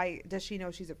 Why does she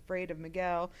know she's afraid of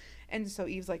Miguel? And so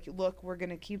Eve's like, look, we're going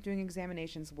to keep doing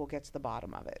examinations. We'll get to the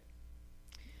bottom of it.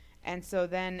 And so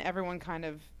then everyone kind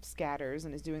of scatters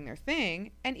and is doing their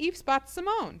thing. And Eve spots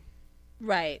Simone.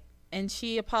 Right. And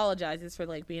she apologizes for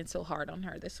like being so hard on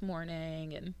her this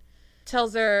morning and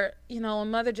tells her, you know, a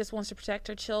mother just wants to protect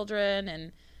her children,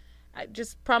 and I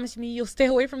just promise me you'll stay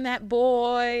away from that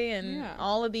boy and Yeah.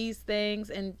 all of these things.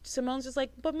 And Simone's just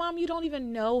like, but Mom, you don't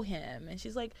even know him. And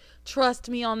she's like, trust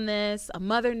me on this. A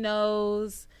mother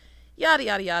knows, yada,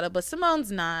 yada, yada. But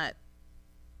Simone's not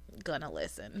gonna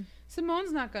listen.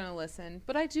 Simone's not going to listen.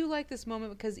 But I do like this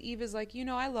moment because Eve is like, you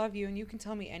know, I love you and you can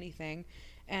tell me anything.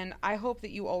 And I hope that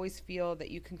you always feel that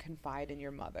you can confide in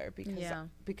your mother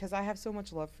because I have so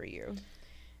much love for you.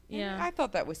 Yeah. And I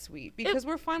thought that was sweet because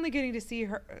we're finally getting to see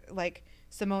her, like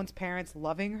Simone's parents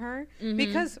loving her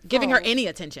because Giving her any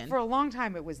attention. for a long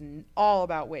time it was all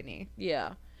about Whitney.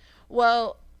 Yeah.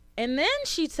 Well, and then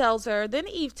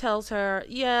Eve tells her,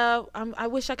 yeah, I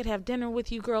wish I could have dinner with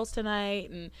you girls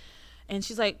tonight. And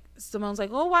she's like, Simone's like,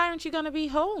 oh, why aren't you going to be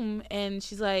home? And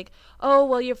she's like, oh,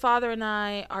 well, your father and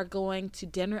I are going to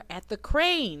dinner at the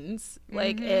Cranes.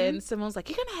 Like, and Simone's like,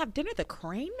 you're going to have dinner at the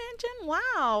Crane Mansion?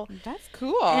 Wow. That's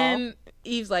cool. And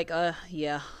Eve's like,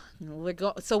 yeah,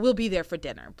 so we'll be there for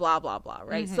dinner, blah, blah, blah,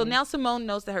 right? So now Simone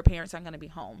knows that her parents aren't going to be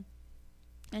home.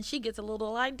 And she gets a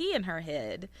little idea in her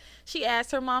head. She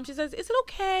asks her mom, she says, is it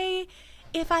okay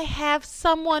if I have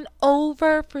someone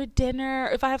over for dinner,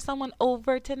 if I have someone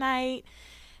over tonight?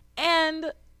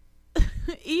 And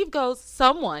Eve goes,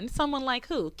 someone like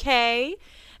who? Kay?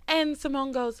 And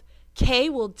Simone goes, Kay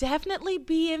will definitely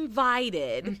be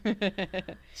invited.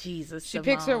 Jesus, she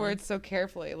picks her Simone. words so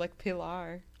carefully, like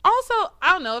Pilar. Also,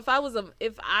 I don't know, if I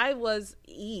was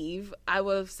Eve, I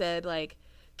would have said like,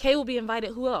 Kay will be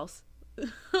invited. Who else?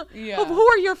 Yeah. Who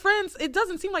are your friends? It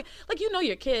doesn't seem like you know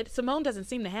your kid. Simone doesn't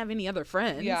seem to have any other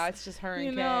friends. Yeah, it's just her and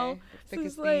you Kay. know, Thick so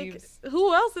as it's like, thieves.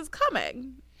 who else is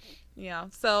coming? Yeah.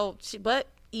 So but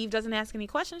Eve doesn't ask any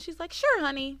questions. She's like, sure,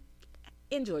 honey,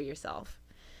 enjoy yourself.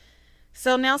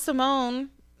 So now Simone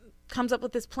comes up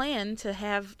with this plan to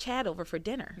have Chad over for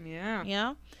dinner. Yeah.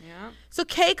 Yeah. Yeah. So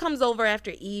Kay comes over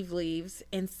after Eve leaves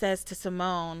and says to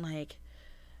Simone, like,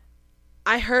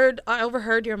 I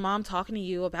overheard your mom talking to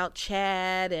you about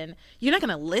Chad, and you're not going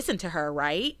to listen to her,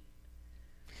 right?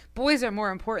 Boys are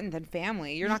more important than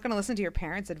family. You're not going to listen to your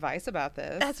parents' advice about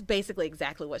this. That's basically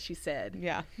exactly what she said.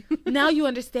 Yeah. Now you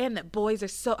understand that boys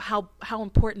are how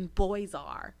important boys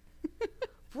are.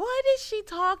 What is she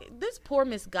talking? This poor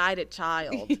misguided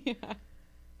child. Yeah.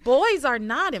 Boys are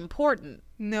not important.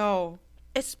 No.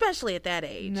 especially at that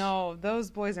age. No,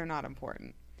 those boys are not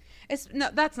important. No,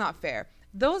 that's not fair.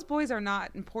 Those boys are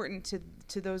not important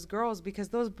to those girls because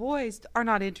those boys are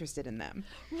not interested in them.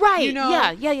 Right. You know?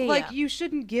 Yeah. Like, you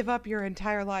shouldn't give up your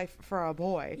entire life for a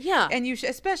boy. Yeah. And you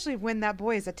especially when that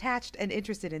boy is attached to and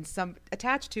interested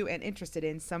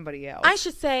in somebody else. I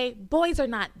should say boys are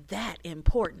not that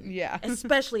important. Yeah.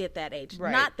 Especially at that age.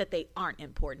 Right. Not that they aren't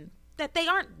important. That they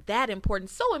aren't that important.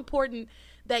 So important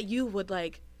that you would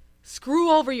like screw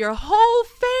over your whole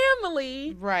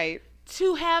family. Right.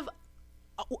 To have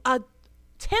a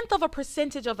 10th of a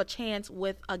percentage of a chance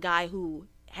with a guy who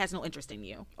has no interest in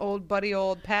you. Old buddy,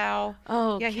 old pal.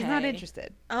 Okay. Yeah, he's not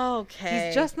interested. Okay.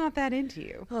 He's just not that into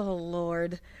you. Oh,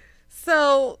 Lord.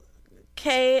 So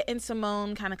Kay and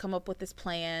Simone kind of come up with this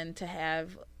plan to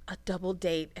have a double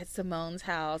date at Simone's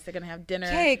house. They're going to have dinner.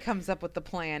 Kay comes up with the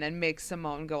plan and makes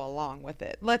Simone go along with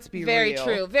it. Let's be Very real.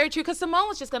 true. Very true. Because Simone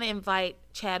was just going to invite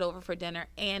Chad over for dinner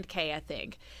and Kay, I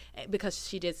think. Because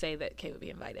she did say that Kay would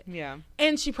be invited. Yeah.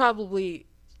 And she probably...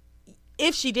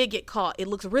 If she did get caught, it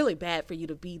looks really bad for you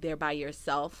to be there by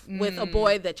yourself with a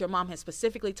boy that your mom has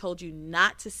specifically told you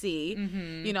not to see,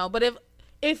 you know. But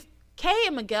if Kay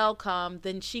and Miguel come,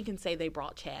 then she can say they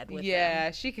brought Chad with them. Yeah,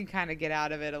 she can kind of get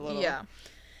out of it a little. Yeah.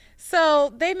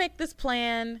 So they make this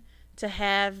plan to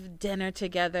have dinner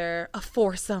together, a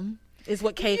foursome is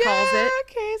what Kay calls it.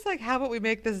 Kay's like, how about we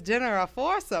make this dinner a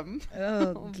foursome?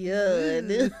 Oh,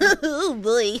 good. Oh,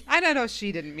 boy. I know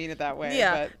she didn't mean it that way.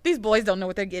 Yeah, but these boys don't know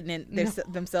what they're getting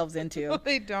themselves into. No,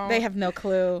 they don't. They have no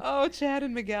clue. Oh, Chad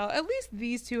and Miguel. At least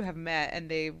these two have met and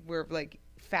they were like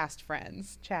fast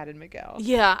friends, Chad and Miguel.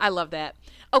 Yeah, I love that.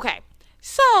 Okay,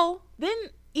 so then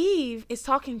Eve is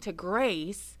talking to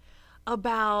Grace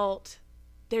about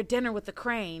their dinner with the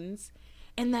Cranes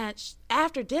and that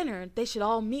after dinner they should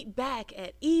all meet back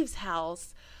at Eve's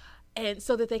house and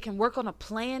so that they can work on a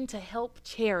plan to help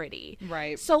charity.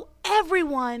 Right. So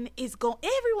everyone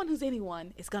who's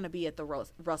anyone is going to be at the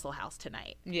Russell house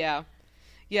tonight. Yeah.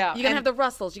 Yeah. You're going to have the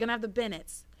Russells. You're going to have the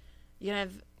Bennetts. You're going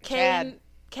to have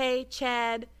Kay,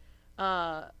 Chad,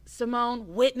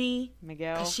 Simone, Whitney.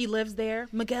 Miguel. Because she lives there.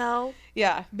 Miguel.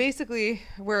 Yeah. Basically,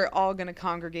 we're all going to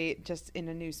congregate just in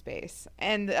a new space.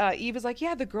 And Eve is like,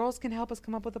 yeah, the girls can help us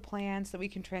come up with a plan so that we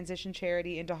can transition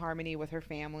Charity into harmony with her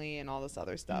family and all this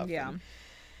other stuff. Yeah. And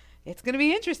it's going to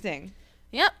be interesting.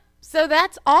 Yep. So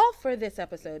that's all for this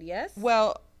episode, yes?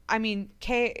 Well, I mean,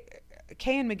 Kay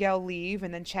and Miguel leave,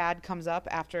 and then Chad comes up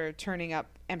after turning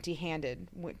up empty-handed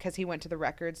because he went to the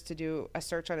records to do a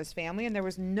search on his family, and there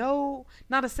was not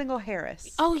a single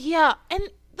Harris. Oh, yeah. And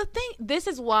the thing, this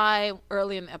is why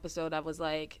early in the episode I was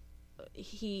like,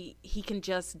 he can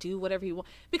just do whatever he wants.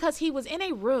 Because he was in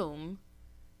a room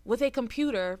with a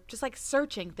computer just like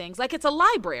searching things like it's a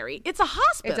library. It's a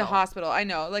hospital. It's a hospital. I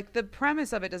know. Like the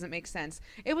premise of it doesn't make sense.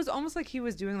 It was almost like he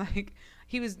was doing like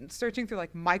he was searching through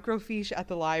like microfiche at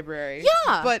the library.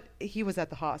 Yeah. But he was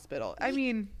at the hospital. I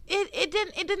mean, it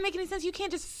didn't make any sense. You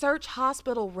can't just search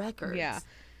hospital records. Yeah.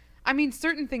 I mean,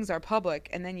 certain things are public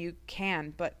and then you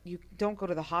can, but you don't go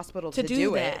to the hospital to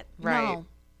do that. it. Right.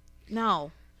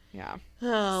 No. Yeah.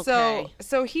 Okay.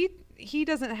 So he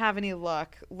doesn't have any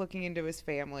luck looking into his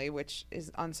family, which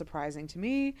is unsurprising to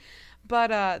me.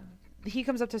 But he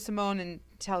comes up to Simone and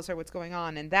tells her what's going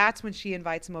on. And that's when she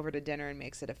invites him over to dinner and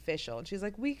makes it official. And she's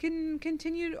like, we can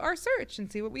continue our search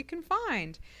and see what we can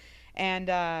find. And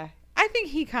I think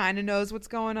he kind of knows what's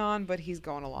going on, but he's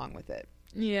going along with it.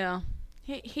 Yeah.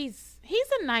 He's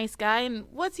a nice guy. And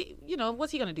what's he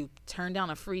going to do? Turn down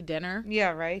a free dinner? Yeah,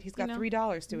 right? He's got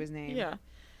 $3 to his name. Yeah.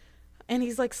 And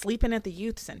he's like sleeping at the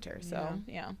youth center. So,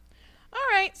 yeah. All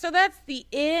right. So that's the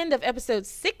end of episode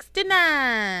 69.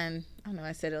 I don't know.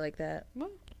 I said it like that.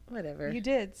 Well, whatever. You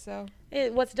did. So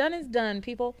what's done is done,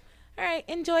 people. All right.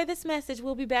 Enjoy this message.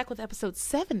 We'll be back with episode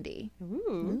 70.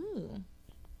 Ooh.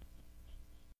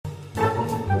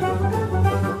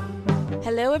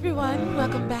 Hello, everyone.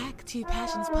 Welcome back to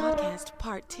Passions Podcast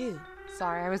Part 2.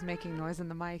 Sorry, I was making noise in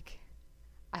the mic.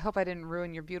 I hope I didn't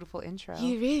ruin your beautiful intro.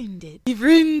 You ruined it. You've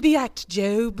ruined the act,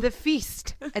 Job. The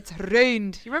feast. It's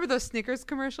ruined. You remember those Snickers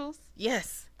commercials?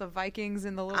 Yes. The Vikings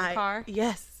in the little car?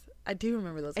 Yes. I do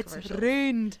remember those commercials. It's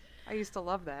ruined. I used to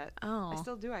love that. Oh. I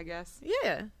still do, I guess.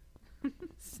 Yeah.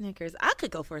 Snickers. I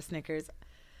could go for a Snickers.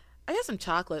 I have some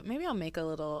chocolate. Maybe I'll make a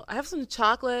little. I have some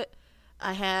chocolate.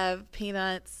 I have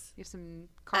peanuts. You have some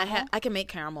caramel? I can make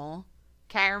caramel.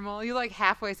 Caramel? You like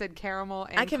halfway said caramel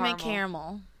and I can caramel. make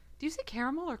caramel. Do you say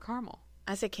caramel or caramel?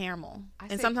 I say caramel.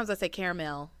 Sometimes I say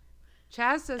caramel.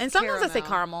 Chaz says and sometimes caramel. I say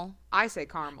caramel. I say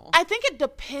caramel. I think it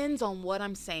depends on what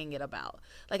I'm saying it about.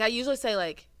 Like I usually say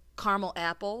like caramel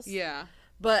apples. Yeah.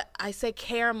 But I say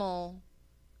caramel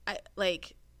I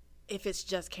like if it's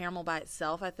just caramel by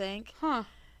itself, I think. Huh.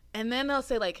 And then they'll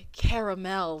say like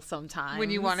caramel sometimes. When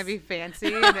you want to be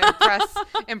fancy and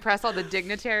impress all the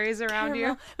dignitaries around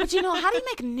you. But you know, how do you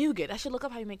make nougat? I should look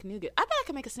up how you make nougat. I bet I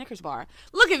can make a Snickers bar.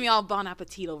 Look at me all bon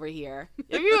appetit over here.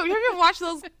 Have you ever watched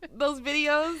those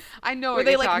videos? I know where what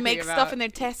you're they like talking make about. stuff in their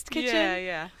test kitchen.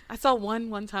 Yeah. I saw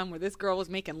one time where this girl was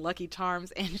making Lucky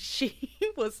Charms and she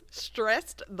was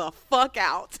stressed the fuck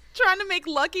out trying to make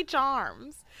Lucky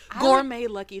Charms. Gourmet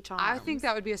Lucky Charms. I think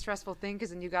that would be a stressful thing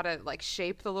because then you got to like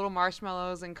shape the little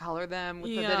marshmallows and color them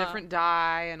with the Yeah. different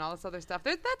dye and all this other stuff.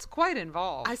 That's quite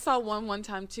involved. I saw one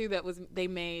time too that was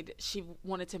she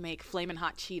wanted to make Flamin'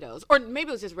 Hot Cheetos, or maybe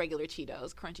it was just regular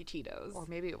Cheetos, crunchy Cheetos. Or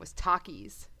maybe it was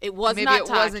Takis. It was maybe not it Takis.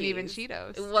 wasn't even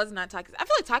Cheetos. It was not Takis. I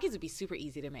feel like Takis would be super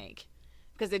easy to make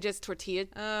because they're just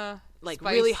tortilla, like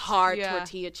spiced, really hard yeah.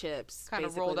 tortilla chips, Kind of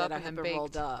basically, rolled up that and have then been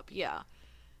rolled baked. up. Yeah.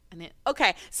 And then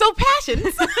okay, so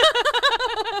passions.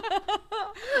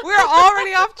 We're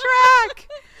already off track.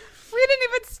 We didn't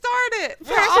even start it.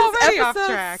 We're already off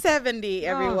episode track. 70,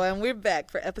 everyone. We're back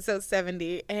for episode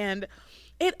 70. And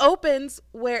it opens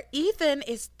where Ethan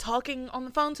is talking on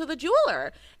the phone to the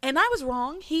jeweler. And I was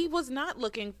wrong. He was not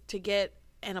looking to get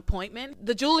an appointment.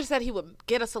 The jeweler said he would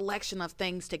get a selection of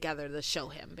things together to show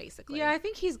him, basically. Yeah, I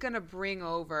think he's going to bring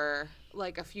over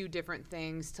like a few different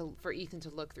things for Ethan to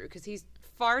look through because he's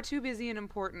far too busy and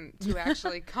important to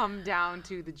actually come down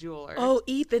to the jeweler. Oh,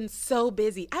 Ethan's so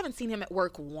busy. I haven't seen him at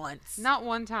work once. Not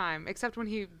one time, except when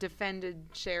he defended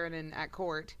Sheridan at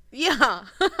court. Yeah.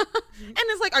 And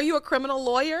it's like, are you a criminal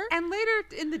lawyer? And later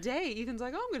in the day, Ethan's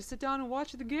like, oh, I'm going to sit down and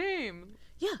watch the game.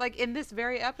 Yeah. Like in this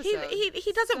very episode.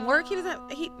 He doesn't work. He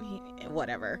doesn't, he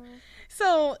whatever.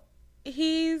 So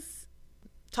he's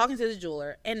talking to the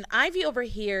jeweler and Ivy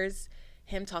overhears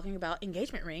him talking about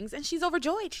engagement rings and she's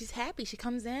overjoyed. She's happy. She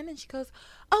comes in and she goes,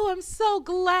 oh, I'm so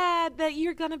glad that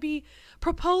you're going to be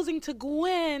proposing to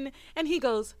Gwen. And he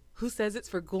goes, who says it's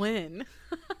for Gwen?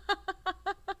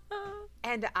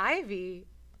 And Ivy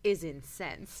is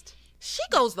incensed. She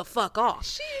goes the fuck off.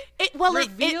 She It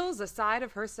reveals a side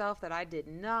of herself that I did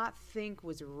not think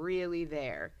was really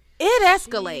there.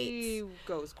 escalates. She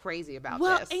goes crazy about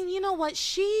Well, this. and you know what?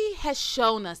 She has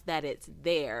shown us that it's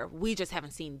there. We just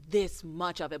haven't seen this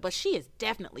much of it. But she has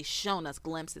definitely shown us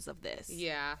glimpses of this.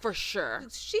 Yeah. For sure.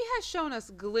 She has shown us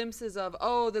glimpses of,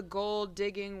 the gold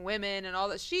digging women and all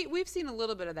that. We've seen a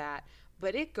little bit of that,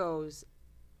 but it goes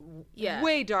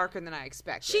way darker than I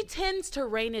expected. She tends to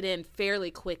rein it in fairly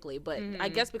quickly, but I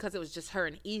guess because it was just her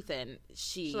and Ethan,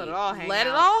 she let it all hang let out.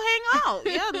 it all hang out.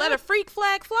 Yeah, let a freak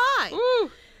flag fly.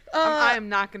 Ooh. I am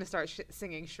not going to start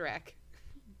singing Shrek.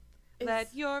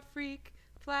 Let your freak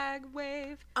flag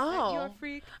wave. Let your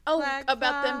freak flag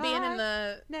about them fly. being in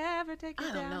the. Never take it I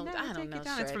don't down. know. Never I don't take know it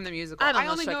down. Shrek. It's from the musical. I don't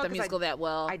know only Shrek know the it 'cause musical that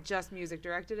well. I just music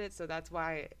directed it, so that's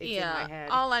why it's in my head.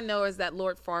 All I know is that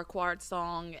Lord Farquaad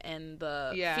song and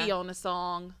the Fiona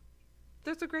song.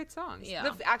 Those are great songs.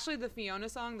 Yeah. Actually, the Fiona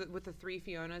song with the three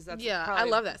Fionas. That's I probably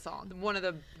love that song. one of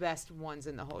the best ones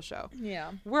in the whole show.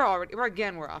 Yeah. We're off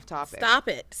topic.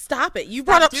 Stop it. You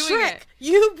brought up doing Shrek. it.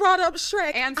 You brought up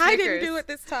Shrek. And I didn't Snickers. do it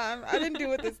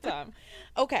this time.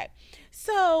 Okay.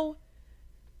 So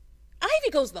Ivy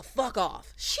goes the fuck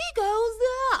off. She goes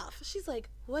off. She's like,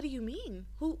 what do you mean?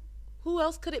 Who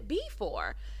else could it be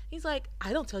for? He's like,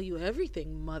 I don't tell you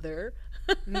everything, mother.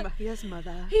 Yes,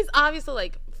 mother. He's obviously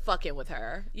like fucking with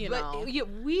her, you know.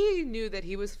 But we knew that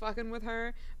he was fucking with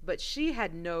her, but she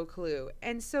had no clue.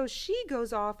 And so she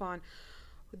goes off on,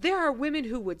 there are women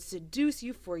who would seduce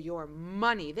you for your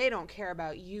money. They don't care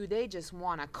about you. They just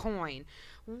want a coin.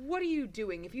 What are you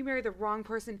doing? If you marry the wrong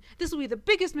person, this will be the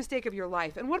biggest mistake of your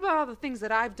life. And what about all the things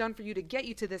that I've done for you to get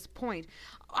you to this point?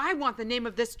 I want the name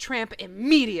of this tramp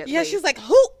immediately. Yeah, she's like,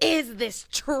 who is this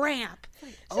tramp?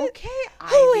 Okay,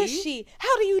 Ivy. Who is she?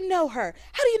 How do you know her?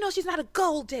 How do you know she's not a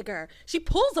gold digger? She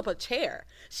pulls up a chair.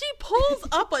 She pulls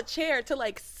up a chair to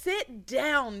like sit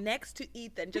down next to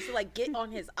Ethan just to like get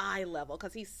on his eye level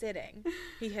because he's sitting.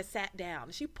 He has sat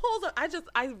down. She pulls up.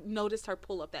 I noticed her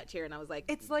pull up that chair and I was like,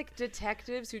 It's like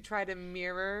detectives who try to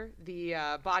mirror the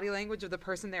body language of the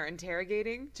person they're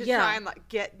interrogating to try and like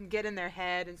get in their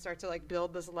head and start to like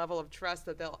build this level of trust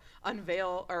that they'll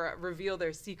unveil or reveal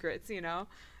their secrets, you know?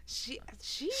 She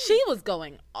was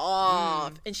going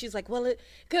off and she's like, well,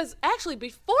 because actually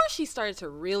before she started to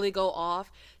really go off,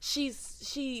 she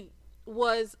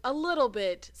was a little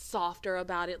bit softer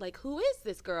about it. Like, who is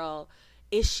this girl?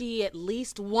 Is she at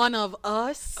least one of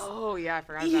us? Oh yeah, I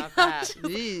forgot about that.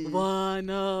 One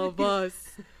of us.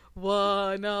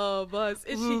 One of us.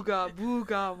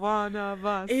 Booga, one of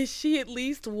us. Is she at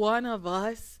least one of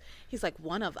us? He's like,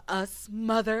 one of us,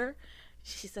 mother.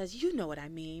 she says, you know what I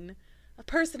mean. A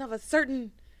person of a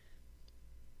certain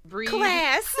Breed.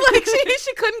 class. Like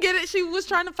she couldn't get it. She was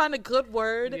trying to find a good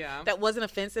word that wasn't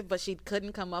offensive, but she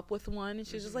couldn't come up with one. And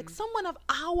she was just like, someone of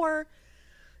our,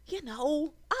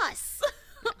 us.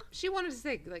 She wanted to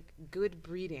say like good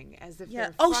breeding, as if Yeah.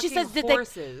 they're Oh, she says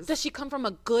horses. does she come from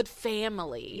a good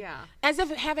family? Yeah. As if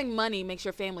having money makes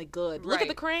your family good. Look at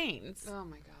the Cranes. Oh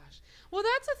my gosh. Well,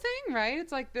 that's a thing, right?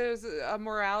 It's like there's a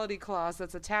morality clause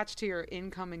that's attached to your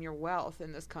income and your wealth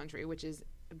in this country, which is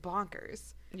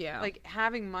bonkers. Yeah. Like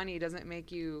having money doesn't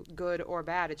make you good or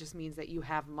bad. It just means that you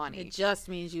have money. It just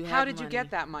means you have How did money. you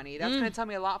get that money? That's going to tell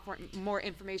me a lot more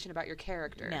information about your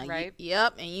character, Now, right?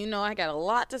 Yep, and I got a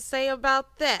lot to say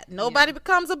about that. Nobody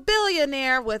becomes a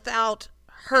billionaire without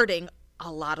hurting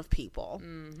a lot of people.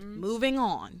 Moving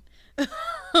on.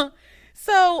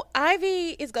 So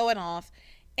Ivy is going off,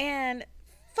 and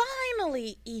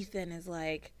finally Ethan is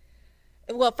like,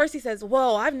 well, first he says,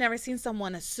 whoa, I've never seen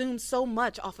someone assume so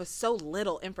much off of so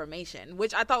little information,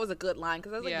 which I thought was a good line,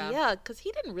 because I was like, yeah, because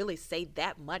he didn't really say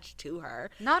that much to her.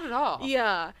 Not at all.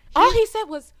 Yeah. All he said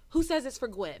was, who says it's for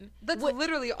Gwen? That's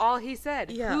literally all he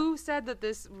said. Yeah. Who said that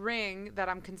this ring that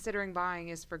I'm considering buying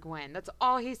is for Gwen? That's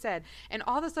all he said. And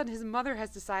all of a sudden, his mother has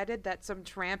decided that some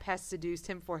tramp has seduced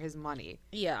him for his money.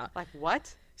 Yeah. Like,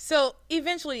 what? So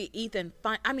eventually Ethan,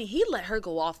 he let her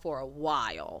go off for a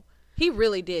while. He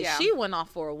really did. Yeah. She went off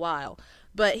for a while.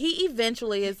 But he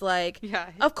eventually is like,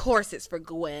 of course it's for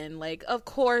Gwen. Like, of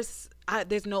course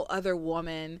there's no other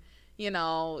woman.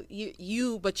 But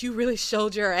you really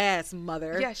showed your ass,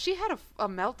 mother. Yeah, she had a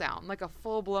meltdown, like a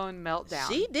full-blown meltdown.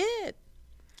 She did.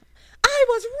 I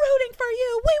was rooting for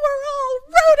you. We were all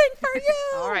rooting for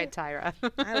you. All right, Tyra.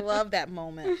 I love that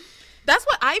moment. That's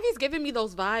what Ivy's giving me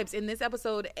those vibes in this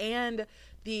episode and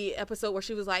the episode where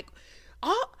she was like,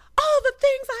 all the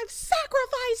things I've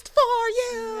sacrificed for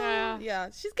you. Yeah.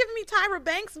 She's giving me Tyra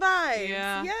Banks vibes.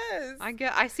 Yeah. Yes.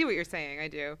 I see what you're saying. I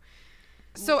do.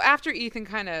 So after Ethan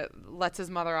kind of lets his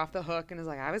mother off the hook and is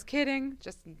like, I was kidding,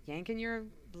 just yanking your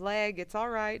leg. It's all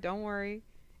right. Don't worry.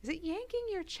 Is it yanking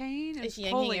your chain and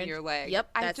pulling your leg? Yep,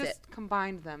 that's I just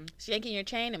combined them. It's yanking your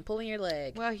chain and pulling your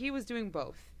leg. Well, he was doing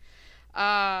both.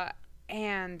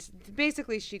 And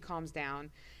basically she calms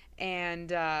down. And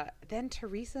then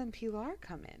Teresa and Pilar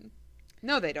come in.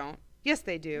 No, they don't. Yes,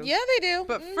 they do. Yeah, they do.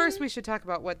 But first we should talk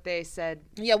about what they said.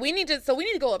 Yeah, we need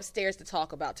to go upstairs to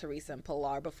talk about Teresa and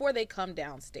Pilar before they come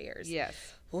downstairs.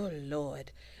 Yes. Oh,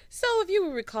 Lord. So if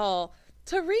you recall,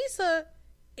 Teresa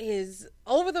is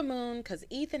over the moon because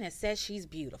Ethan has said she's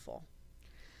beautiful.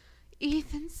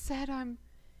 Ethan said I'm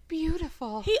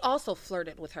beautiful. He also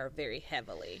flirted with her very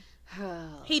heavily.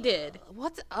 He did.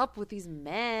 What's up with these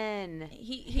men?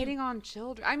 He hitting on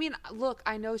children. I mean, look,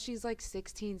 I know she's like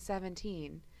 16,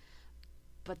 17.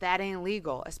 But that ain't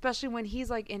legal, especially when he's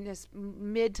like in his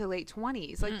mid to late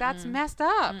 20s. Like, that's messed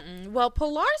up. Well,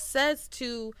 Pilar says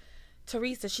to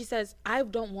Teresa, she says, I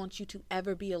don't want you to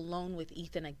ever be alone with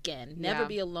Ethan again. Never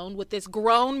be alone with this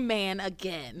grown man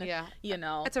again. Yeah.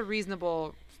 That's a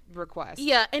reasonable request.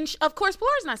 Yeah. And of course,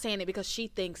 Pilar's not saying it because she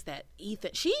thinks that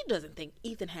she doesn't think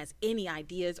Ethan has any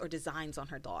ideas or designs on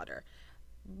her daughter.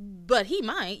 But he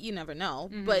might. You never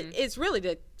know. But it's really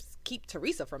to keep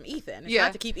Teresa from Ethan. It's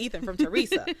not to keep Ethan from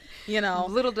Teresa.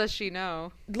 Little does she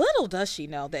know. Little does she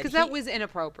know that because that was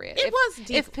inappropriate.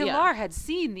 If Pilar had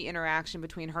seen the interaction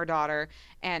between her daughter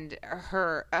and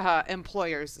her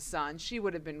employer's son, she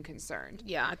would have been concerned.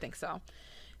 Yeah, I think so.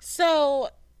 So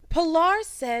Pilar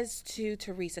says to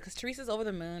Teresa, because Teresa's over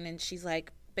the moon, and she's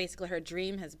like, basically her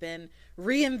dream has been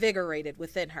reinvigorated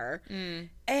within her.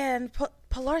 And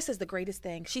Pilar says the greatest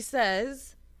thing. She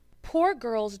says, poor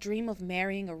girls dream of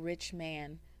marrying a rich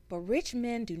man, but rich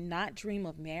men do not dream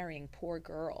of marrying poor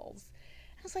girls.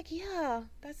 I was like, yeah,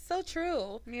 that's so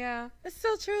true. Yeah. That's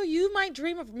so true. You might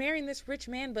dream of marrying this rich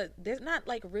man, but there's not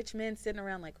like rich men sitting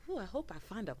around like, ooh, I hope I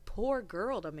find a poor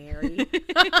girl to marry.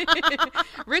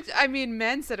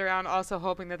 Men sit around also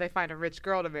hoping that they find a rich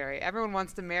girl to marry. Everyone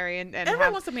wants to marry and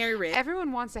everyone wants to marry rich.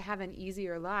 Everyone wants to have an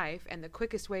easier life, and the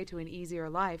quickest way to an easier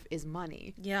life is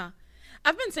money. Yeah.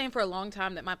 I've been saying for a long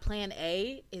time that my plan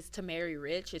A is to marry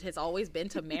rich. It has always been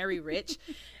to marry rich.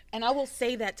 And I will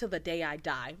say that till the day I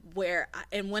die,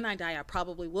 and when I die, I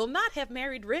probably will not have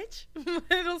married rich.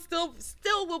 It'll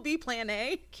still will be plan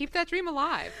A. Keep that dream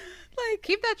alive.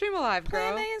 Keep that dream alive,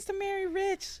 girl. Plan A is to marry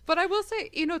rich. But I will say,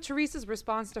 Teresa's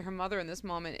response to her mother in this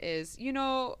moment is,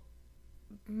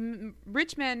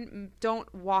 rich men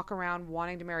don't walk around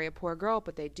wanting to marry a poor girl,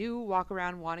 but they do walk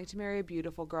around wanting to marry a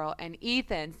beautiful girl. And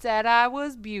Ethan said I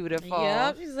was beautiful.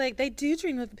 Yep. She's like, they do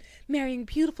dream of marrying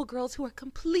beautiful girls who are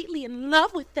completely in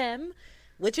love with them.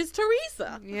 which is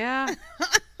Teresa. Yeah.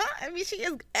 I mean, she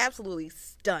is absolutely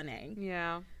stunning.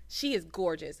 Yeah. She is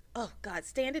gorgeous. Oh, God,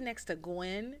 standing next to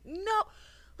Gwen. No,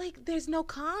 like, there's no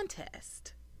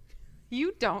contest.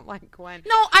 You don't like Gwen.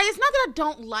 No, it's not that I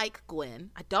don't like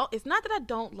Gwen. It's not that I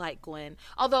don't like Gwen.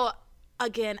 Although,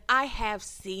 again, I have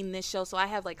seen this show, so I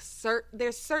have, like,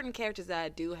 there's certain characters that I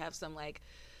do have some, like,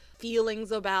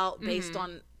 feelings about based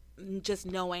on just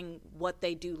knowing what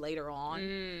they do later on.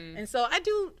 And so I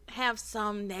do have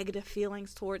some negative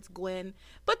feelings towards Gwen.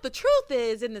 But the truth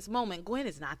is, in this moment, Gwen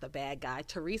is not the bad guy.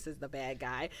 Teresa's the bad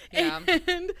guy. Yeah.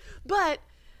 But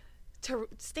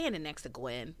standing next to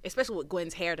Gwen, especially with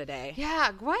Gwen's hair today.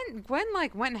 Yeah, Gwen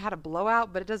like went and had a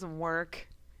blowout, but it doesn't work.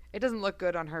 It doesn't look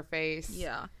good on her face.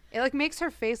 Yeah. It like makes her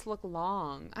face look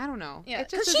long. I don't know. Yeah, It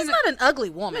because just she's isn't not an ugly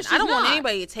woman. No, she's I don't want not.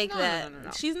 anybody to take No, that.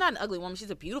 no. She's not an ugly woman. She's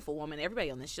a beautiful woman.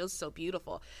 Everybody on this show is so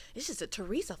beautiful. It's just that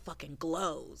Teresa fucking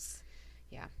glows.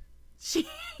 Yeah. She's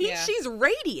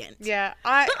radiant. Yeah,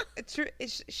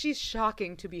 she's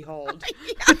shocking to behold.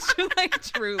 Like,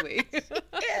 truly.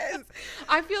 Yes.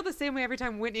 I feel the same way every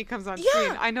time Whitney comes on Yeah.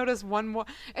 screen. I notice one more.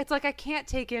 It's like I can't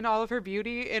take in all of her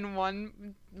beauty in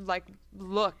one like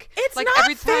look. It's like not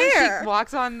every time fair. she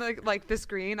walks on the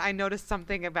screen, I notice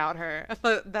something about her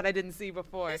that I didn't see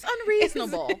before. It's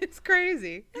unreasonable. It's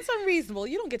crazy. It's unreasonable.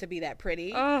 You don't get to be that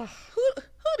pretty. Ugh. Who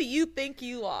do you think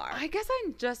you are? I guess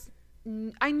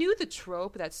I knew the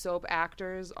trope that soap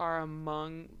actors are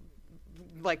among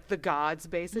like the gods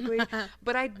basically,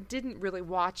 but I didn't really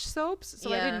watch soaps,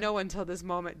 so I Yeah. didn't know until this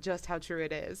moment just how true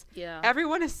it is. Yeah.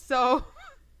 Everyone is so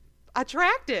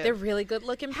attractive. They're really good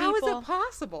looking people. How is it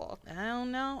possible? I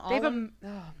don't know. They've All in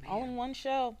man. one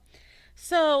show.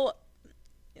 So,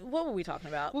 what were we talking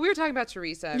about? Well, we were talking about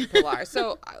Teresa and Pilar.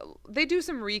 So they do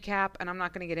some recap, and I'm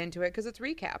not going to get into it because it's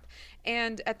recap.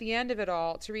 And at the end of it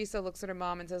all, Teresa looks at her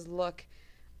mom and says, "Look,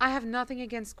 I have nothing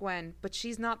against Gwen, but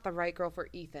she's not the right girl for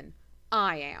Ethan.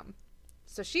 I am."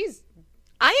 So she's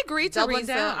I agree, doubling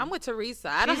Teresa. down. I'm with Teresa.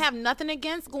 I don't She's- have nothing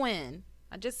against Gwen.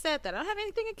 I just said that. I don't have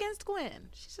anything against Gwen.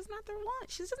 She's just not the one.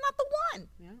 She's just not the one.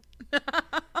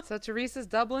 Yeah. So Teresa's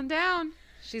doubling down.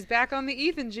 She's back on the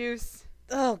Ethan juice.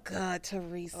 Oh, God,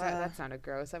 Teresa. Oh, that sounded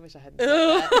gross. I wish I hadn't said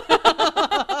that.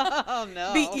 Oh,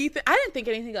 no. The Ethan. I didn't think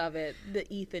anything of it. The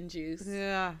Ethan juice.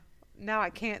 Yeah. Now I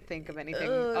can't think of anything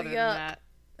Ugh, other than yuck. that.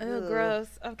 Oh, Ugh. gross.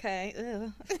 Okay.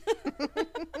 Ugh.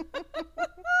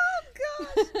 Oh,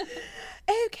 gosh.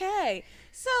 Okay.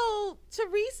 So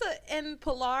Teresa and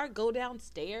Pilar go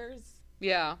downstairs.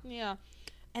 Yeah. Yeah.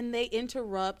 And they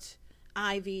interrupt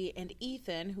Ivy and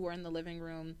Ethan, who are in the living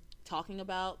room, talking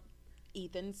about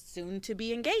Ethan's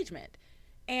soon-to-be engagement.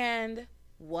 And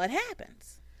what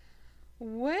happens?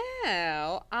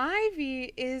 Well,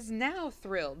 Ivy is now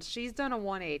thrilled. She's done a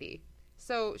 180.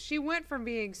 So she went from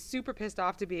being super pissed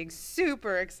off to being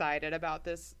super excited about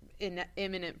this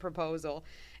imminent proposal.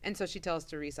 And so she tells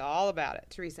Teresa all about it.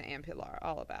 Teresa and Pilar,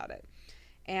 all about it.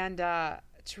 And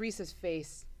Teresa's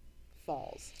face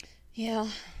falls. Yeah.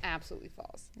 Absolutely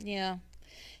falls. Yeah.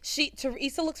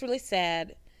 Teresa looks really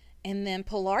sad. And then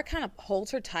Pilar kind of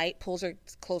holds her tight, pulls her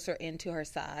closer into her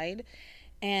side.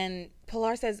 And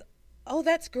Pilar says, "Oh,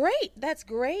 that's great. That's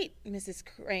great, Mrs.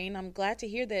 Crane. I'm glad to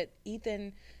hear that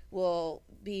Ethan will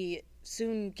be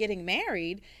soon getting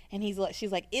married." And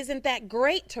she's like, "Isn't that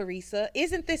great, Teresa?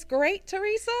 Isn't this great,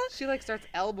 Teresa?" She like starts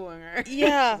elbowing her.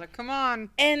 Yeah. She's like, "Come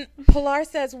on." And Pilar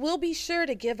says, "We'll be sure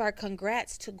to give our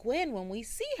congrats to Gwen when we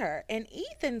see her." And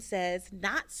Ethan says,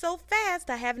 "Not so fast.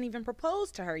 I haven't even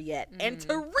proposed to her yet." And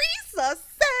Teresa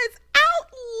says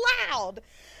out loud,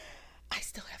 "I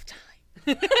still have time."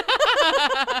 What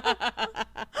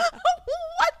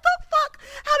the fuck?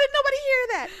 How did nobody hear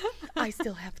that? I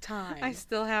still have time. I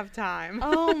still have time.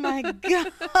 Oh my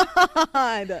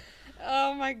God.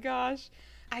 Oh my gosh.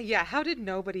 Yeah, how did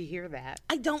nobody hear that?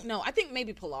 I don't know. I think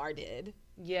maybe Pilar did.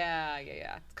 Yeah.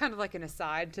 It's kind of like an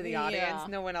aside to the Yeah. audience.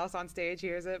 No one else on stage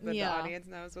hears it, but Yeah. the audience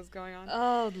knows what's going on.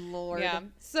 Oh, Lord. Yeah.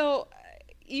 So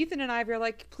Ethan and Ivy are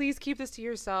like, "Please keep this to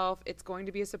yourself. It's going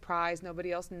to be a surprise.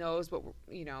 Nobody else knows, but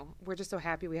we're just so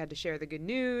happy we had to share the good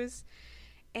news."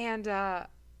 And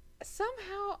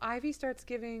somehow Ivy starts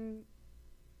giving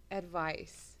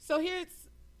advice. So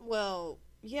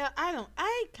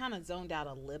I kind of zoned out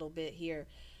a little bit here.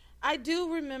 I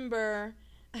do remember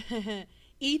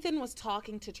Ethan was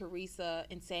talking to Teresa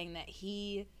and saying that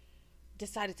he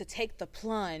decided to take the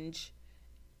plunge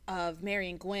of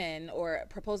marrying Gwen or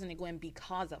proposing to Gwen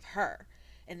because of her.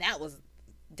 And that was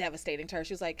devastating to her.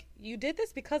 She was like, "You did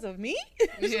this because of me?"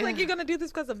 She's Yeah. like, "You're going to do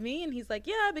this because of me?" And he's like,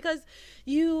 "Yeah, because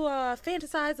you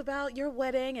fantasize about your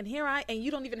wedding and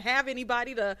you don't even have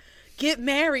anybody to get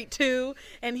married to.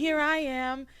 And here I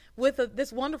am with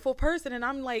this wonderful person, and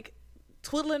I'm like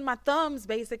twiddling my thumbs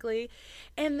basically.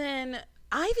 And then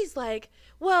Ivy's like,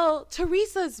 well,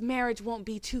 Teresa's marriage won't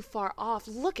be too far off.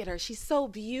 Look at her. She's so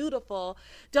beautiful.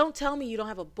 Don't tell me you don't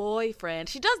have a boyfriend.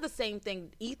 She does the same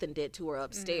thing Ethan did to her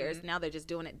upstairs. Now they're just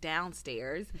doing it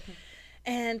downstairs.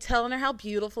 And telling her how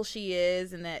beautiful she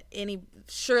is, and that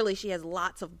surely she has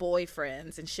lots of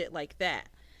boyfriends and shit like that.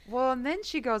 Well, and then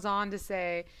she goes on to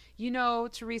say,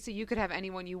 Teresa, you could have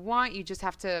anyone you want. You just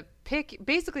have to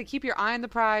basically keep your eye on the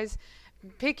prize,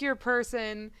 pick your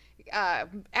person,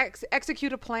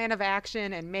 execute a plan of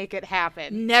action, and make it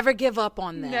happen. Never give up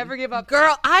on them. Never give up.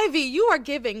 Girl, Ivy, you are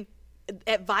giving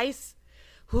advice.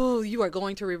 Ooh, you are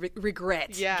going to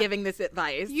regret giving this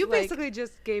advice. You basically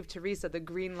just gave Teresa the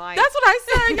green light. That's what I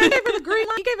said. I gave her the green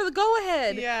light. You gave her the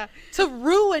go-ahead. Yeah. To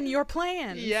ruin your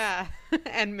plans. Yeah.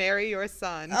 And marry your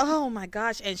son. Oh, my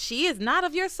gosh. And she is not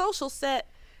of your social set.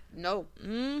 No.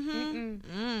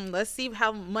 Let's see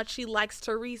how much she likes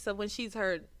Teresa when she's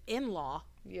her in-law.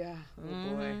 Yeah.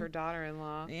 Oh, boy. Her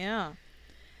daughter-in-law. Yeah.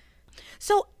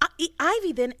 So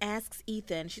Ivy then asks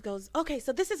Ethan, she goes, okay,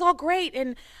 so this is all great.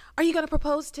 And are you going to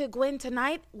propose to Gwen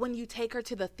tonight when you take her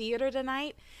to the theater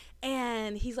tonight?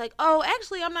 And he's like, oh,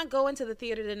 actually, I'm not going to the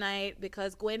theater tonight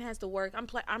because Gwen has to work.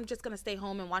 I'm just going to stay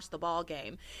home and watch the ball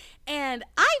game. And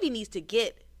Ivy needs to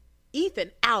get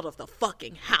Ethan out of the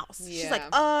fucking house. Yeah. She's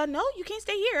like, no, you can't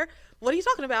stay here. What are you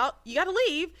talking about? You got to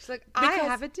leave. She's like, I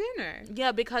have a dinner.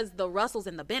 Yeah, because the Russells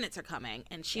and the Bennetts are coming,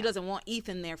 and she doesn't want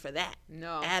Ethan there for that.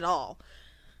 No. At all.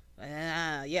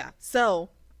 Yeah. So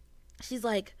she's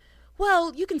like,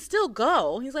 well, you can still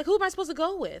go. He's like, who am I supposed to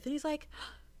go with? And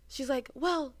she's like,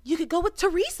 well, you could go with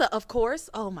Teresa, of course.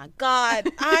 Oh, my God.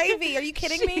 Ivy, are you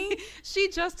kidding me? She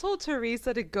just told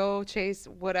Teresa to go chase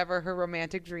whatever her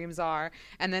romantic dreams are,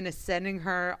 and then is sending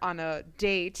her on a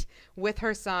date with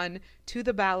her son to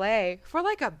the ballet for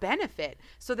like a benefit.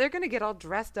 So they're going to get all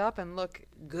dressed up and look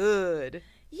good.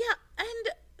 Yeah,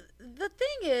 and the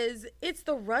thing is, it's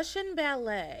the Russian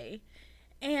ballet,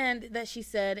 and that she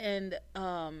said, and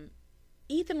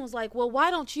Ethan was like, well, why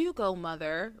don't you go,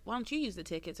 Mother? Why don't you use the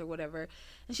tickets or whatever?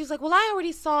 And she's like, well, I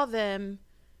already saw them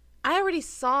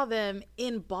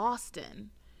in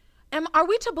Boston. Are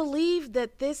we to believe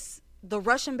that the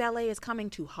Russian ballet is coming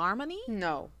to Harmony?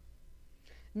 No,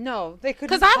 they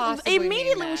couldn't. Because possibly immediately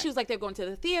mean when that. she was like, they're going to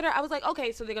the theater, I was like,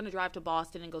 okay, so they're going to drive to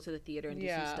Boston and go to the theater and do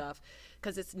some stuff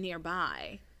because it's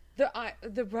nearby.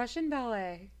 The Russian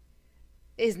ballet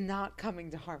is not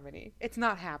coming to Harmony. It's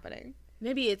not happening.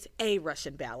 Maybe it's a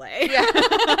Russian ballet.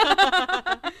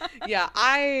 Yeah, yeah,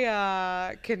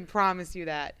 I can promise you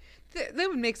that. That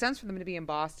would make sense for them to be in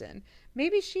Boston.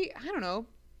 Maybe I don't know.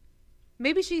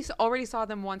 Maybe she already saw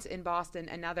them once in Boston,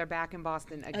 and now they're back in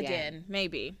Boston again.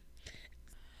 Maybe.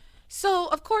 So,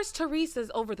 of course, Teresa's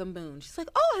over the moon. She's like,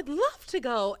 oh, I'd love to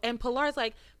go. And Pilar's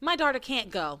like, my daughter can't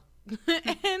go.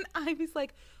 And Ivy's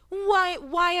like,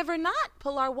 why ever not,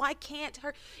 Pilar? Why can't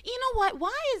her? You know what?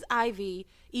 Why is Ivy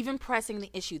even pressing the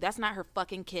issue? That's not her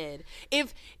fucking kid.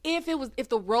 If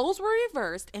the roles were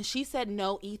reversed and she said,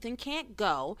 no, Ethan can't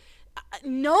go,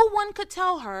 no one could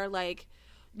tell her, like,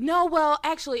 no, well,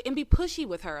 actually, and be pushy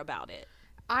with her about it.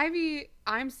 Ivy,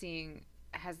 I'm seeing,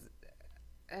 has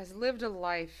lived a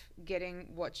life getting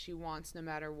what she wants no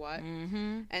matter what.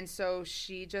 Mm-hmm. And so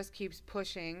she just keeps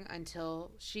pushing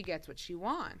until she gets what she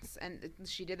wants. And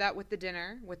she did that with the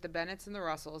dinner with the Bennetts and the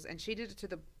Russells, and she did it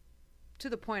to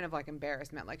the point of like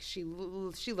embarrassment. Like she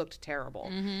looked terrible.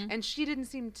 Mm-hmm. And she didn't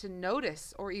seem to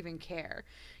notice or even care.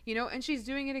 And she's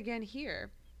doing it again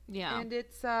here. Yeah. And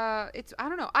it's I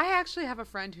don't know. I actually have a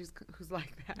friend who's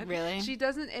like that. Really? She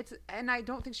doesn't and I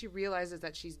don't think she realizes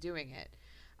that she's doing it.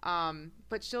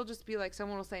 But she'll just be like,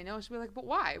 someone will say no, she'll be like, but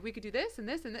why? We could do this and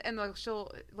this and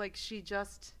like she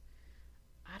just,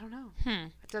 I don't know,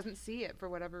 doesn't see it for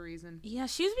whatever reason. Yeah,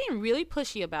 she was being really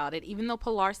pushy about it, even though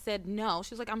Pilar said no.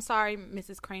 She was like, I'm sorry,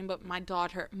 Mrs. Crane, but my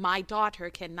daughter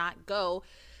cannot go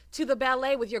to the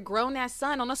ballet with your grown ass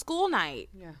son on a school night.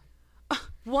 Yeah.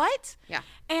 What? Yeah.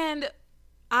 And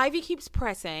Ivy keeps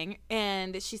pressing,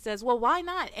 and she says, well, why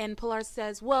not? And Pilar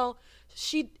says, well,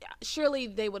 surely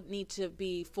they would need to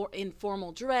be in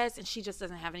formal dress, and she just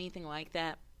doesn't have anything like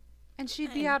that. And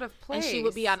she'd be out of place. And she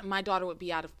would be my daughter would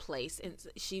be out of place, and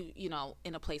she,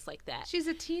 in a place like that. She's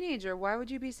a teenager. Why would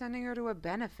you be sending her to a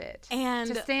benefit?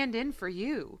 And to stand in for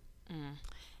you.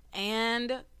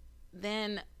 And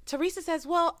then Teresa says,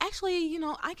 well, actually,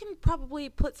 I can probably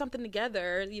put something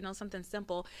together, something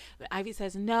simple. But Ivy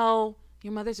says, no,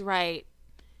 your mother's right.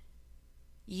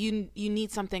 You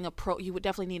need something, you would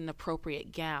definitely need an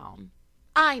appropriate gown.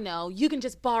 I know, you can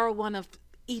just borrow one of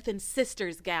Ethan's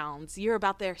sister's gowns. You're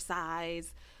about their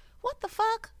size. What the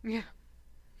fuck? Yeah.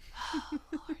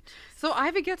 Lord. So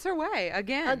Ivy gets her way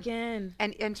again. Again.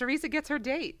 And Teresa gets her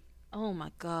date Oh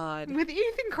my God. with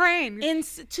Ethan Crane.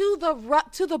 To the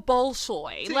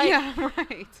Bolshoi. Like, yeah,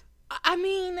 right. I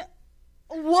mean,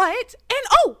 what?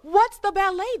 And what's the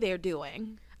ballet they're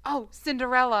doing? Oh,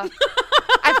 Cinderella.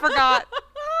 I forgot.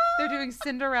 They're doing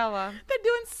Cinderella. They're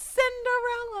doing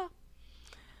Cinderella.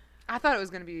 I thought it was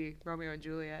going to be Romeo and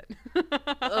Juliet.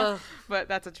 Ugh. But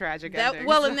that's a tragic That ending.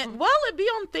 well, so- and then, it'd be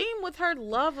on theme with her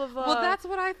love of well, that's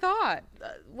what I thought.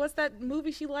 what's that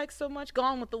movie she likes so much?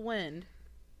 Gone with the Wind.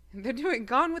 They're doing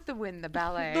Gone with the Wind, the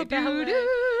ballet. The ballet.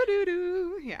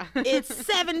 Do. Yeah. It's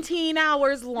 17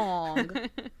 hours long.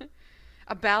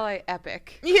 A ballet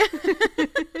epic. Yeah.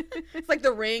 It's like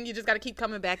The Ring. You just got to keep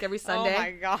coming back every Sunday. Oh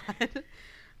my God.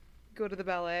 Go to the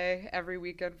ballet every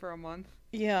weekend for a month.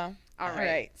 Yeah. All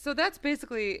right. So that's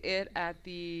basically it at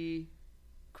the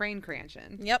Crane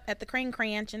Cranshin. Yep, at the Crane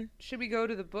Cranshin. Should we go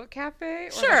to the book cafe?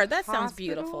 Or Sure, the that sounds hospital?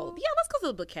 beautiful. Yeah, let's go to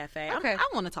the book cafe. Okay. I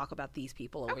want to talk about these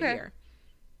people over Okay. here.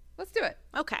 Let's do it.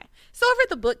 Okay. So over at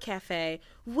the book cafe,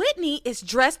 Whitney is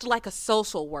dressed like a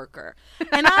social worker.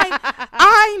 And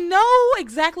I know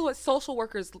exactly what social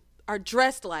workers are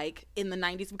dressed like in the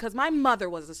 90s because my mother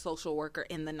was a social worker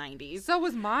in the 90s. So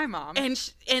was my mom.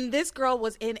 And this girl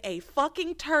was in a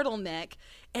fucking turtleneck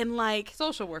and like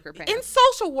Social worker pants. in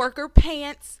social worker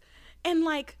pants and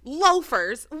like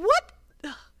loafers. What?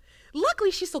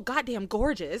 Luckily, she's so goddamn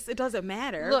gorgeous. It doesn't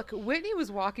matter. Look, Whitney was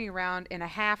walking around in a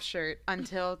half shirt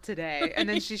until today, and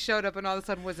then she showed up and all of a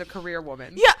sudden was a career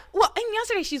woman. Yeah. Well, and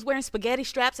yesterday she's wearing spaghetti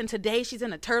straps, and today she's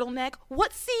in a turtleneck.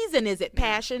 What season is it,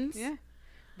 Passions? Yeah.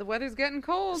 The weather's getting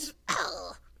cold.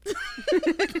 Ugh.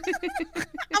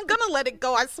 I'm gonna let it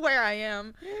go. I swear I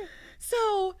am.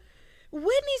 So,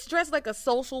 Whitney's dressed like a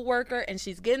social worker, and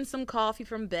she's getting some coffee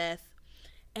from Beth.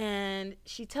 And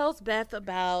she tells Beth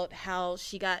about how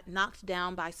she got knocked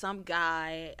down by some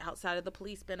guy outside of the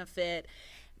police benefit.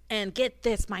 And get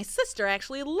this, my sister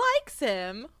actually likes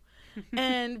him.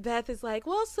 And Beth is like,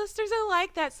 well, sisters are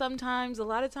like that sometimes. A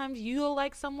lot of times you'll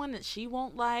like someone that she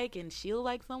won't like, and she'll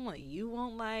like someone that you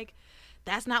won't like.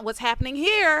 That's not what's happening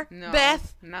here, No,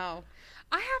 Beth. No.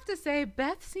 I have to say,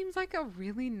 Beth seems like a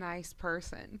really nice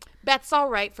person. Beth's all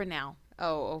right for now.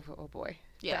 Oh boy.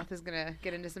 Yeah. Beth is going to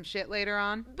get into some shit later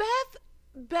on.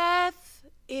 Beth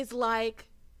is like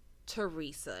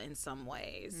Teresa in some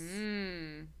ways.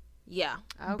 Mm. Yeah.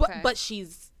 Okay. But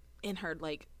she's in her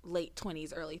like late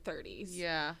 20s, early 30s.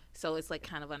 Yeah. So it's like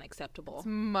kind of unacceptable. It's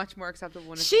much more acceptable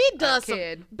when it's She a does some,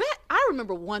 kid. I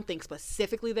remember one thing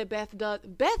specifically that Beth does.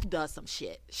 Beth does some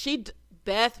shit.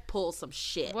 Beth pulls some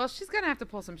shit. Well, she's going to have to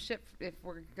pull some shit if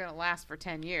we're going to last for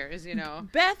 10 years, you know.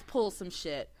 Beth pulls some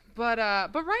shit. But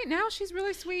right now she's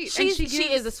really sweet. She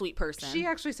And is a sweet person. She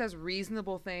actually says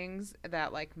reasonable things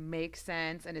that like make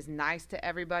sense and is nice to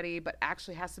everybody, but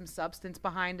actually has some substance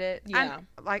behind it. Yeah.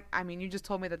 And, like, I mean, you just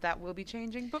told me that will be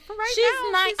changing, but for right she's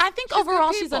now, nice. I think she's good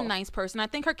overall she's a people. nice person. I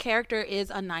think her character is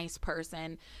a nice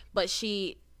person, but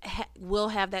she will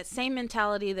have that same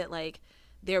mentality that like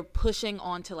they're pushing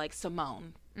onto like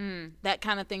Simone. That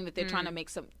kind of thing that they're trying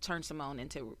to turn Simone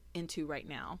into right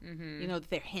now. You know,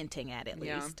 that they're hinting at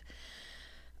least.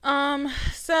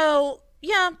 So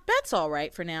yeah, Beth's all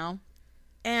right for now.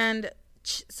 And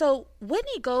so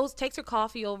Whitney takes her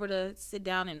coffee over to sit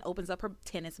down and opens up her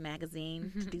tennis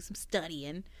magazine to do some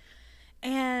studying.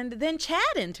 And then Chad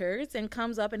enters and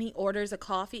comes up and he orders a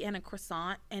coffee and a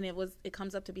croissant, and it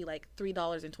comes up to be like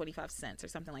 $3.25 or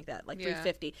something like that, like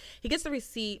 $3.50. He gets the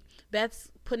receipt. Beth's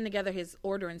putting together his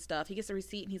order and stuff. He gets the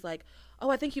receipt and he's like,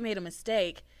 "Oh, I think you made a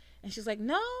mistake." And she's like,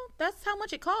 "No, that's how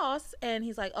much it costs." And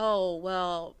he's like, "Oh,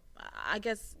 well, I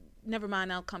guess never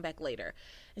mind. I'll come back later."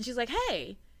 And she's like,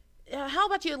 "Hey, how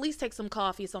about you at least take some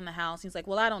coffees from the house?" He's like,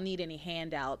 "Well, I don't need any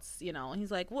handouts, you know." And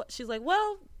he's like, "What?" She's like,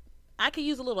 "Well, I could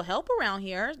use a little help around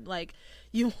here. Like,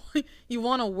 you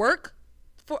want to work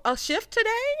for a shift today?"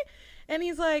 And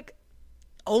he's like,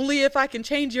 "Only if I can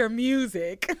change your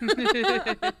music."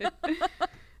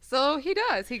 So he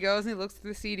does. He goes and he looks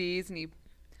through the CDs and he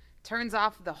turns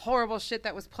off the horrible shit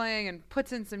that was playing and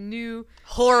puts in some new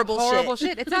horrible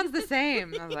shit. It sounds the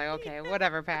same. I was like, okay,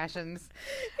 whatever, Passions.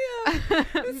 Yeah,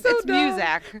 it's so dumb.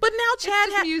 Muzak. But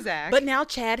now Muzak. But now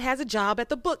Chad has a job at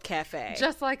the book cafe.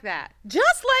 Just like that.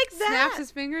 Just like that. Snaps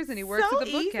his fingers and he works so at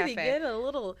the book easy cafe. to get a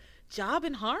little job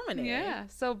in Harmony. Yeah.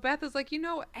 So Beth is like,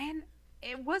 and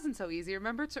it wasn't so easy.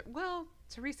 Remember?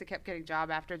 Teresa kept getting job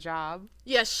after job.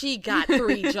 Yeah, she got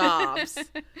 3 jobs.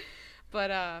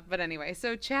 But anyway,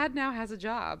 so Chad now has a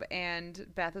job, and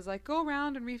Beth is like, go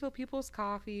around and refill people's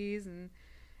coffees,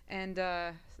 and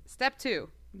step 2,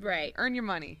 Right. Earn your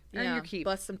money. Earn your keep.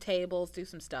 Bust some tables, do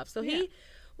some stuff. So he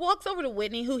walks over to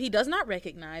Whitney, who he does not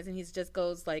recognize, and he just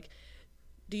goes like,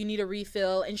 do you need a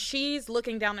refill? And she's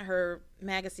looking down at her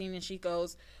magazine, and she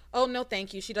goes, oh, no,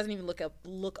 thank you. She doesn't even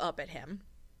look up at him.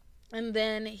 And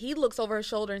then he looks over her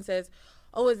shoulder and says,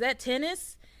 oh, is that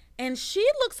tennis? And she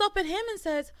looks up at him and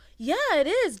says, yeah, it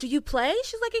is. Do you play?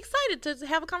 She's like excited to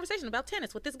have a conversation about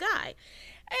tennis with this guy.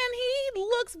 And he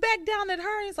looks back down at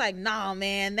her and he's like, nah,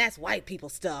 man, that's white people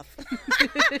stuff.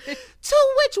 To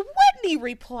which Whitney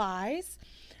replies,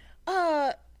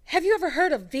 have you ever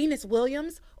heard of Venus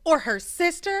Williams or her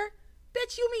sister?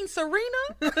 Bitch, you mean Serena?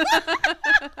 Oh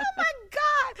my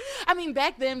God. I mean,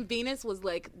 back then, Venus was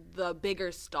like the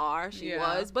bigger star she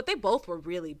was, but they both were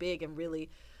really big and really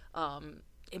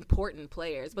important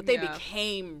players. But they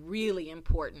became really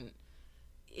important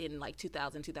in like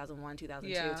 2000, 2001,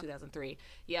 2002, 2003.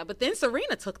 Yeah, but then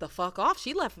Serena took the fuck off.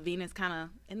 She left Venus kind of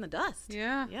in the dust.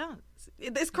 Yeah.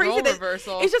 It's crazy. Role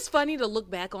reversal. It's just funny to look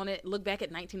back on it, look back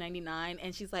at 1999,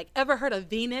 and she's like, ever heard of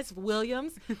Venus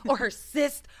Williams or her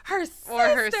sister? It's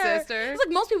like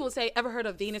most people would say, ever heard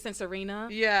of Venus and Serena?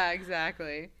 Yeah,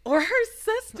 exactly. Or her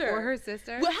sister. When's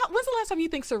the last time you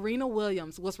think Serena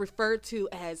Williams was referred to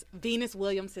as Venus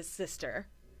Williams' sister?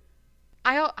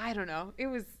 I don't know.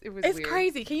 It's weird.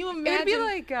 Crazy. Can you imagine?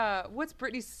 It'd be like, what's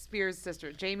Britney Spears'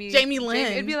 sister? Jamie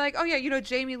Lynn. It'd be like, oh yeah,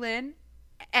 Jamie Lynn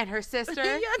and her sister.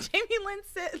 Yeah,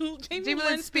 Jamie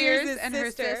Lynn Spears and her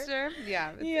sister.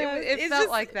 Yeah, it felt just,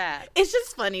 like that. It's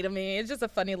just funny to me. It's just a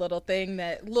funny little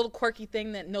quirky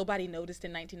thing that nobody noticed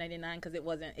in 1999 because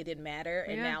it didn't matter,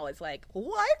 and now it's like,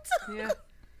 what? Yeah.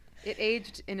 It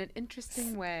aged in an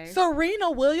interesting way. Serena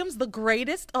Williams, the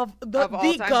greatest of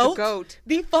all time, GOAT.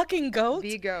 The fucking GOAT.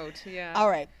 The GOAT, yeah. All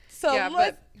right. So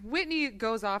but Whitney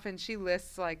goes off and she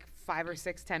lists like 5 or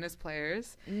 6 tennis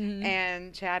players. Mm-hmm.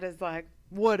 And Chad is like,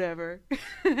 whatever.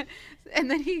 And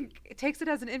then he takes it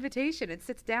as an invitation and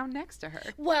sits down next to her.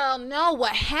 Well, no,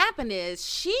 what happened is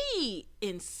she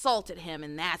insulted him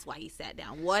and that's why he sat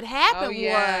down. What happened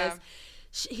was...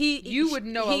 You would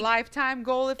know a lifetime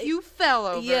goal if you fell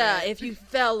over it. Yeah, if you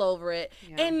fell over it.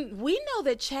 Yeah. And we know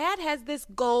that Chad has this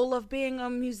goal of being a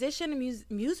musician, a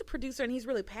music producer, and he's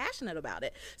really passionate about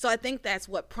it. So I think that's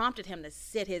what prompted him to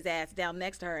sit his ass down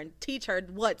next to her and teach her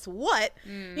what's what,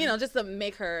 just to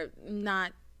make her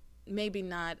not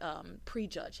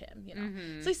prejudge him,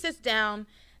 Mm-hmm. So he sits down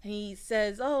and he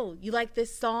says, oh, you like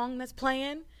this song that's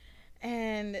playing?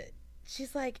 And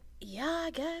she's like, yeah, I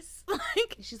guess.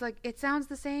 She's like, it sounds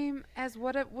the same as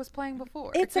what it was playing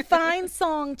before. It's a fine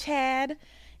song, Chad.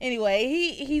 Anyway,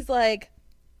 he's like,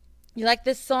 you like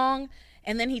this song?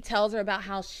 And then he tells her about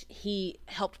how he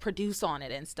helped produce on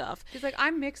it and stuff. He's like, I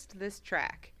mixed this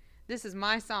track. This is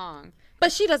my song.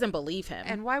 But she doesn't believe him.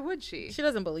 And why would she? She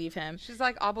doesn't believe him. She's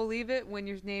like, I'll believe it when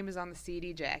your name is on the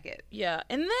CD jacket. Yeah.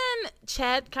 And then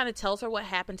Chad kind of tells her what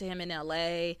happened to him in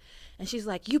L.A. And she's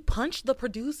like, you punched the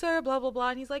producer, blah, blah, blah.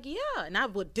 And he's like, yeah, and I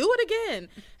would do it again.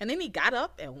 And then he got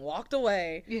up and walked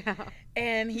away. Yeah.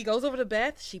 And he goes over to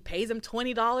Beth. She pays him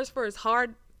 $20 for his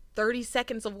hard 30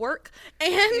 seconds of work,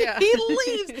 and he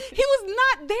leaves. He was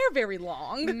not there very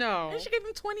long. No. And she gave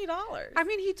him $20. I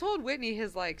mean, he told Whitney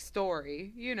his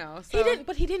story, So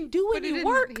he didn't do any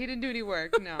work. He didn't do any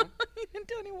work. No. He didn't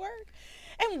do any work.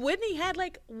 And Whitney had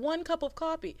 1 cup of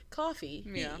coffee.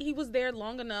 Yeah. He was there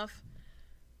long enough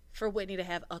for Whitney to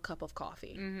have a cup of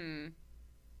coffee. Mm-hmm.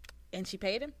 And she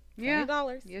paid him $20.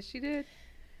 Yeah. Yes, she did.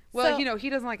 Well, he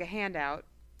doesn't like a handout.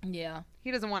 Yeah.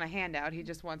 He doesn't want a handout. He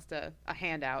just wants a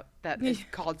handout that is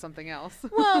called something else.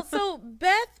 Well, so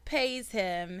Beth pays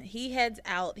him. He heads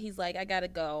out. He's like, I got to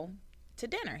go to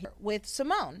dinner with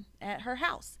Simone at her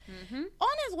house. Mm-hmm. On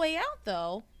his way out,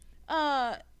 though,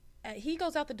 he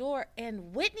goes out the door,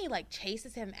 and Whitney,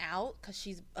 chases him out because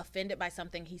she's offended by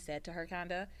something he said to her,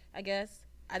 kind of, I guess.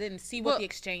 I didn't see what the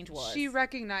exchange was.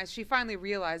 She finally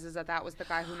realizes that was the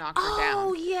guy who knocked her down.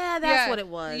 Oh, yeah, that's what it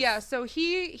was. Yeah, so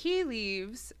he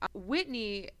leaves.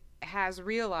 Whitney has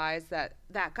realized that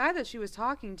guy that she was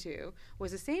talking to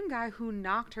was the same guy who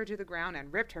knocked her to the ground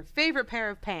and ripped her favorite pair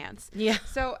of pants. Yeah.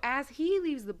 So as he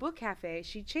leaves the book cafe,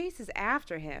 she chases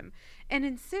after him and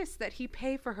insists that he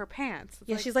pay for her pants.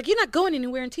 She's like, you're not going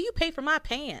anywhere until you pay for my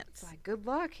pants. Like, good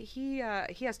luck. He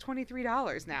has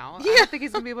 $23 now. Yeah. I don't think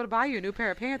he's going to be able to buy you a new pair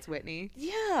of pants, Whitney.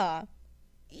 Yeah.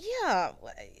 Yeah.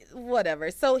 Whatever.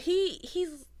 So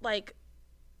he's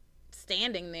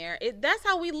standing there. That's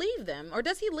how we leave them. Or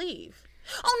does he leave?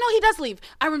 Oh, no, he does leave.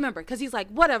 I remember, because he's like,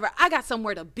 whatever, I got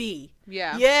somewhere to be.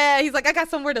 Yeah. Yeah, he's like, I got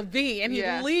somewhere to be. And he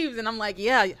Yeah. leaves, and I'm like,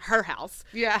 yeah, her house.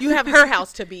 Yeah. You have her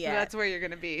house to be at. That's where you're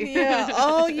going to be. Yeah.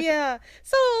 Oh, yeah.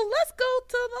 So let's go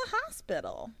to the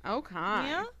hospital. Okay.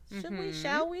 Yeah?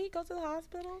 Shall we go to the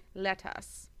hospital? Let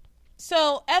us.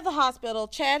 So at the hospital,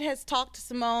 Chad has talked to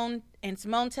Simone, and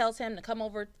Simone tells him to come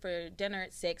over for dinner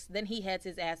at 6. Then he heads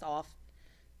his ass off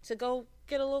to go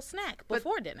get a little snack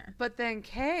before dinner. But then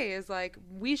Kay is like,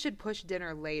 we should push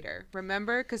dinner later.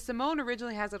 Remember? Because Simone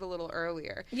originally has it a little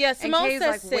earlier. Yeah, Simone Kay's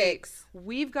says like, wait, 6.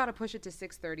 we've got to push it to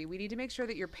 6:30. We need to make sure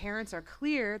that your parents are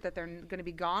clear that they're going to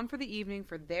be gone for the evening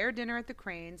for their dinner at the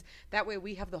Cranes. That way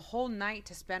we have the whole night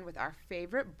to spend with our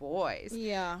favorite boys.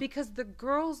 Yeah. Because the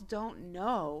girls don't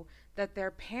know that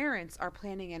their parents are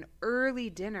planning an early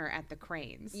dinner at the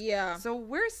Cranes. Yeah. So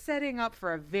we're setting up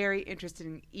for a very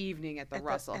interesting evening at the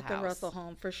Russell house. At the Russell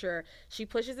home, for sure. She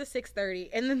pushes at 6:30,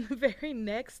 and then the very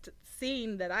next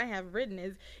scene that I have written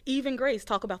is Eve and Grace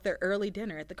talk about their early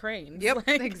dinner at the Cranes. Yep,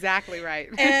 exactly right.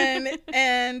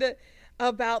 and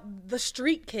about the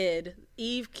street kid.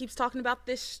 Eve keeps talking about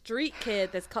this street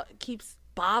kid that keeps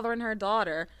bothering her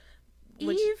daughter.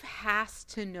 Eve has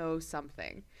to know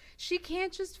something. She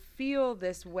can't just feel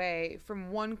this way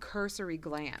from one cursory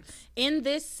glance. In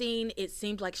this scene, it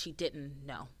seemed like she didn't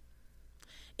know.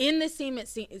 In this scene, it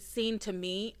seemed to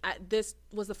me, this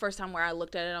was the first time where I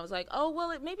looked at it and I was like, oh,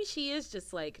 well, maybe she is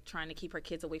just like trying to keep her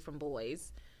kids away from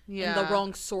boys. Yeah. And the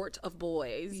wrong sort of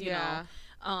boys, you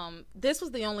know. This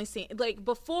was the only scene, like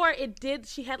before it did,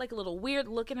 she had like a little weird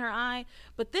look in her eye.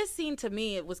 But this scene to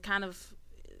me, it was kind of,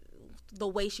 the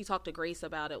way she talked to Grace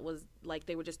about it was like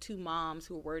they were just two moms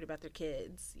who were worried about their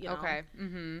kids. You know? Okay.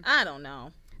 Mm-hmm. I don't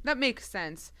know. That makes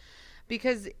sense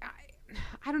because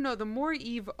I don't know. The more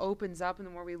Eve opens up and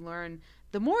the more we learn,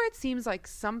 the more it seems like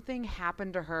something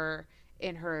happened to her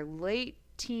in her late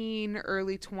teen,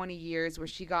 early 20 years where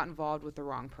she got involved with the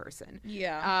wrong person.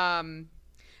 Yeah.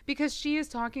 Because she is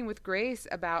talking with Grace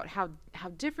about how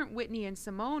different Whitney and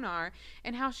Simone are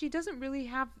and how she doesn't really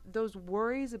have those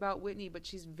worries about Whitney, but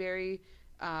she's very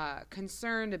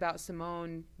concerned about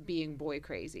Simone being boy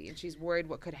crazy, and she's worried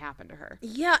what could happen to her.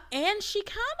 Yeah, and she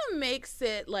kind of makes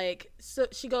it like, so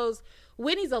she goes,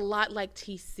 Whitney's a lot like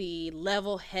TC,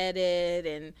 level-headed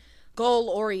and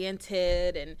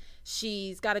goal-oriented, and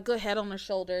she's got a good head on her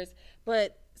shoulders,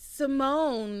 but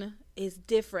Simone is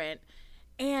different,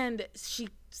 and she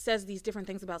says these different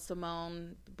things about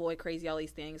Simone, boy crazy, all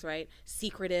these things, right?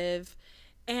 Secretive.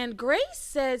 And Grace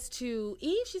says to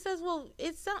Eve, she says, well,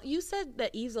 you said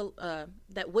that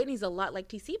that Whitney's a lot like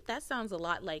TC. That sounds a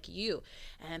lot like you.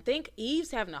 And I think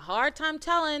Eve's having a hard time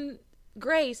telling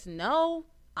Grace, no,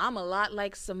 I'm a lot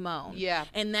like Simone. Yeah.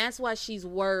 And that's why she's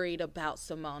worried about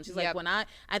Simone. She's like, when I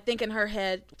think in her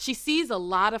head, she sees a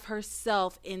lot of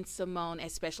herself in Simone,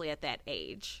 especially at that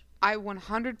age. I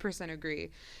 100%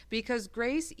 agree, because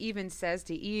Grace even says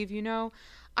to Eve, you know,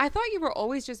 I thought you were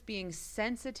always just being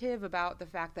sensitive about the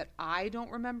fact that I don't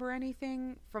remember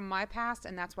anything from my past,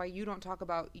 and that's why you don't talk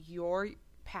about your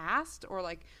past, or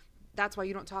like that's why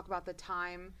you don't talk about the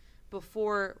time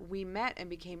before we met and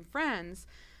became friends.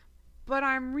 But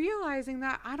I'm realizing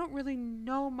that I don't really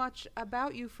know much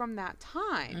about you from that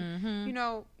time. Mm-hmm. You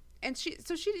know, and she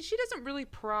doesn't really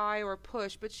pry or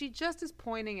push, but she just is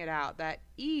pointing it out that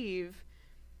Eve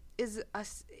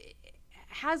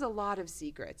has a lot of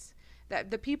secrets,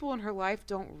 that the people in her life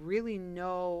don't really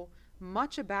know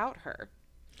much about her.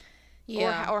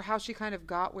 Yeah. Or how she kind of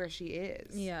got where she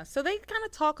is. Yeah. So they kind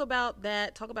of talk about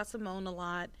Simone a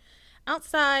lot.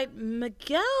 Outside,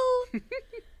 Miguel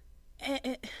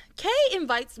Kay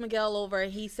invites Miguel over.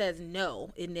 He says no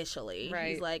initially.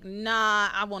 Right. He's like, nah,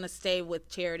 I want to stay with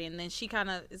Charity. And then she kind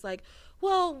of is like,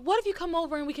 well, what if you come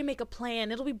over and we can make a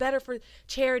plan? It'll be better for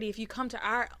Charity if you come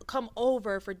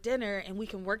over for dinner and we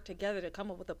can work together to come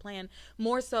up with a plan,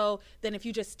 more so than if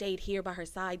you just stayed here by her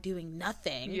side doing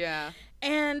nothing. Yeah.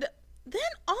 And then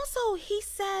also he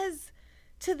says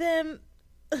to them,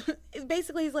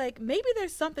 basically he's like, maybe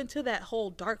there's something to that whole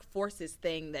dark forces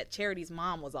thing that Charity's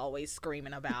mom was always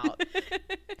screaming about.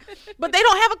 But they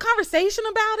don't have a conversation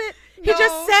about it. No, he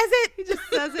just says it. He just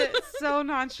says it so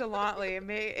nonchalantly.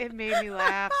 It made me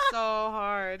laugh so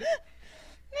hard.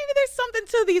 Maybe there's something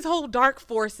to these whole dark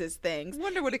forces things.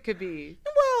 Wonder what it could be.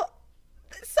 Well,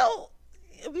 so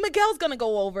Miguel's gonna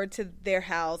go over to their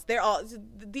house.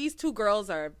 These two girls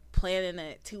are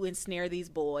planning to ensnare these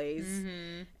boys.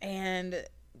 Mm-hmm. And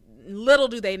little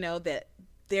do they know that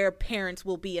their parents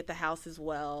will be at the house as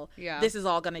well. Yeah. This is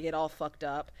all going to get all fucked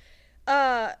up.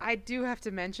 I do have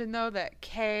to mention, though, that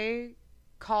Kay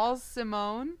calls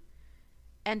Simone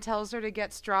and tells her to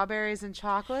get strawberries and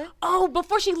chocolate. Oh,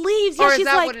 before she leaves, yeah, Or is she's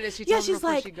that like, what it is? She yeah, tells her she's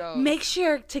before like, she goes. make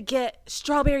sure to get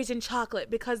strawberries and chocolate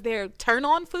because they're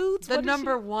turn-on foods. The What is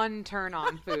number one turn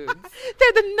on foods.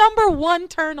 they're the number one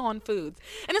turn-on foods,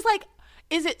 and it's like,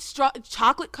 is it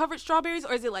chocolate-covered strawberries,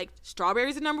 or is it like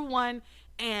strawberries are number one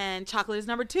and chocolate is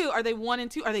number two? Are they 1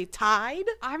 and 2? Are they tied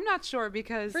I'm not sure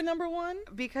because for number one?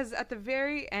 because at the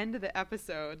very end of the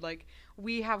episode, like,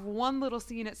 we have one little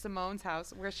scene at Simone's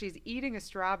house where she's eating a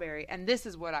strawberry, and this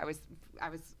is what I was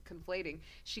conflating.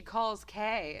 She calls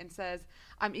Kay and says,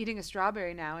 "I'm eating a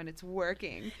strawberry now, and it's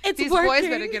working. These boys working.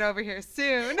 better get over here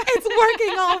soon." It's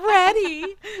working already.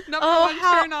 Number Oh, one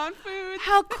turn on food.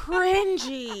 How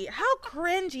cringy. How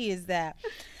cringy is that?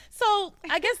 So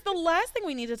I guess the last thing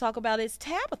we need to talk about is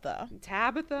Tabitha.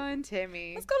 Tabitha and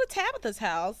Timmy. Let's go to Tabitha's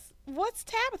house. What's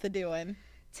Tabitha doing?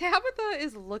 Tabitha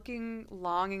is looking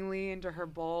longingly into her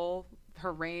bowl,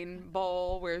 her rain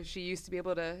bowl, where she used to be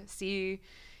able to see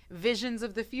visions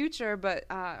of the future, but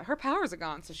her powers are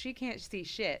gone, so she can't see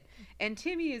shit. And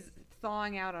Timmy is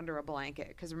thawing out under a blanket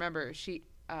because remember,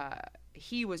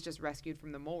 he was just rescued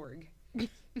from the morgue.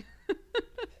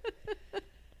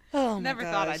 Oh, my Never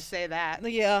gosh. thought I'd say that.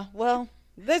 Yeah, well,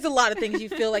 there's a lot of things you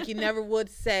feel like you never would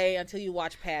say until you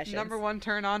watch Passion. Number one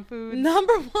turn on food.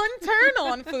 Number one turn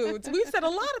on foods. We've said a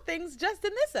lot of things just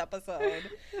in this episode.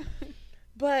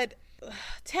 But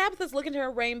Tabitha's looking to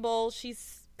her rainbow.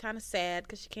 She's kind of sad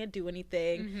because she can't do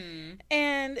anything. Mm-hmm.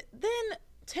 And then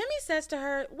Timmy says to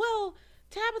her, well,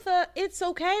 Tabitha, it's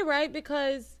okay, right?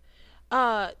 Because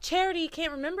Charity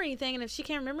can't remember anything, and if she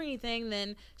can't remember anything,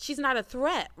 then she's not a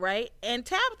threat, right? And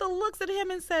Tabitha looks at him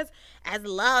and says, as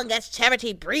long as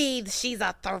Charity breathes, she's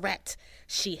a threat.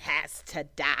 She has to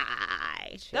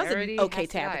die. Charity That was okay, has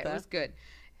to die. Tabitha. It was good.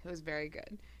 It was very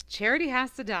good. Charity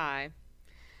has to die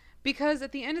because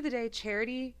at the end of the day,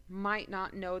 Charity might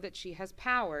not know that she has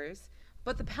powers,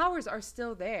 but the powers are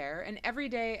still there. And every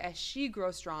day as she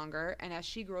grows stronger and as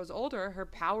she grows older, her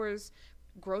powers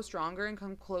grow stronger and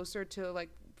come closer to like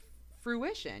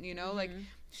fruition, you know? Mm-hmm. Like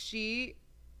she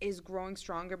is growing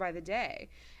stronger by the day.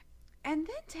 And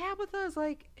then Tabitha is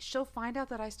like, she'll find out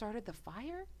that I started the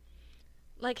fire?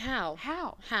 Like how?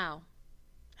 How? How?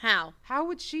 How? How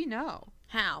would she know?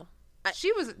 How?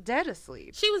 She was dead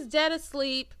asleep. She was dead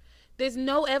asleep. There's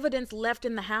no evidence left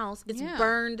in the house. It's Yeah.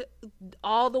 burned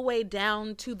all the way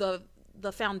down to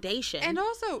the foundation. And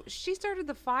also, she started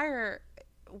the fire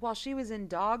while she was in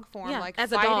dog form, Yeah, like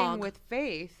as a fighting dog. with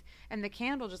Faith, and the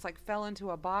candle just like fell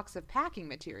into a box of packing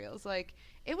materials. Like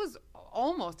it was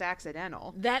almost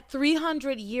accidental. that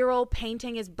 300-year-old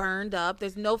painting is burned up.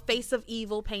 There's no Face of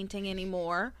Evil painting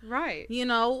anymore. Right. You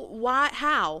know, why?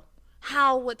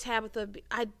 How would Tabitha be?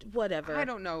 Whatever. I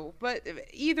don't know, but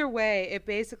either way, it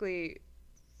basically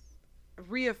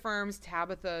reaffirms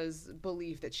Tabitha's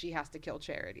belief that she has to kill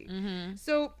Charity. Mm-hmm.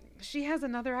 So she has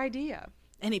another idea.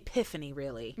 An epiphany,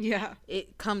 really. Yeah.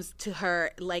 It comes to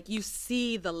her like you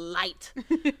see the light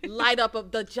up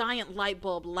of the giant light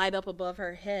bulb light up above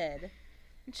her head.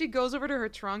 She goes over to her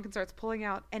trunk and starts pulling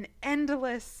out an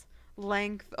endless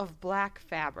length of black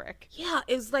fabric. Yeah,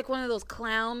 it was like one of those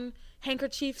clown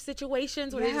handkerchief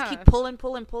situations where they just Yeah. keep pulling.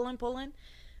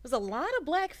 It was a lot of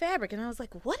black fabric, and I was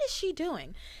like, what is she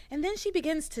doing? And then she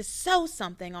begins to sew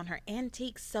something on her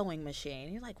antique sewing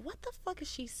machine. You're like, what the fuck is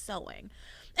she sewing?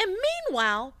 And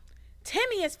meanwhile,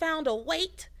 Timmy has found a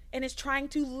weight and is trying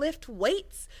to lift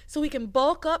weights so he can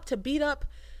bulk up to beat up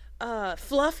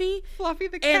Fluffy. Fluffy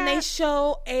the cat. And they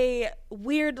show a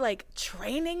weird like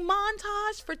training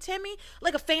montage for Timmy,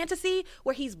 like a fantasy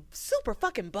where he's super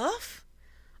fucking buff.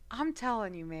 I'm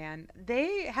telling you, man,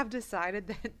 they have decided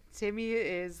that Timmy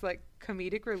is like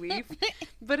comedic relief,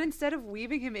 but instead of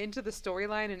weaving him into the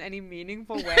storyline in any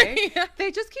meaningful way, Yeah.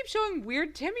 they just keep showing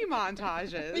weird Timmy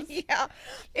montages. Yeah.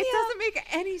 It doesn't make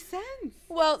any sense.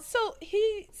 Well, so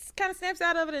he kind of snaps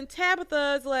out of it, and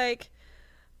Tabitha's like,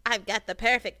 I've got the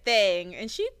perfect thing. And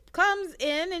she comes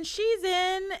in, and she's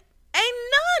in a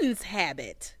nun's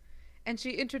habit. And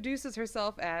she introduces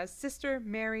herself as Sister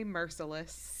Mary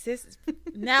Merciless.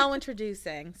 Now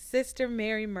introducing Sister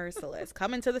Mary Merciless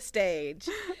coming to the stage.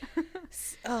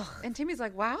 Ugh. And Timmy's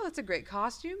like, wow, that's a great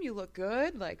costume. You look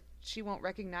good. Like, she won't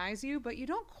recognize you, but you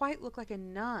don't quite look like a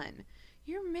nun.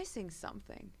 You're missing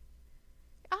something.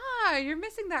 Ah, you're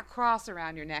missing that cross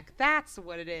around your neck. That's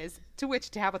what it is. To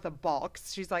which Tabitha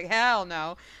balks. She's like, hell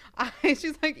no.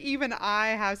 She's like, even I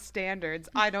have standards.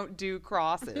 I don't do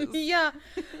crosses. Yeah.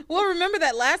 Well, remember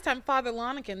that last time Father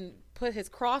Lonican put his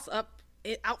cross out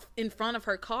in front of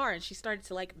her car, and she started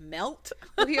to like melt.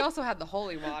 Well, he also had the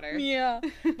holy water. Yeah.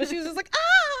 But she was just like,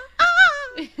 ah, ah.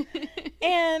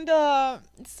 And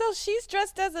so she's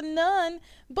dressed as a nun,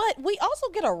 but we also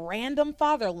get a random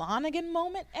Father Lonigan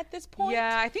moment at this point.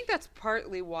 Yeah, I think that's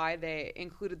partly why they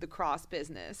included the cross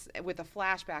business with a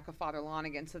flashback of Father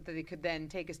Lonigan so that they could then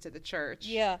take us to the church.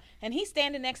 Yeah, and he's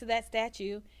standing next to that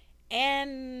statue,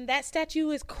 and that statue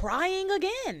is crying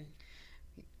again.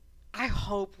 I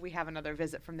hope we have another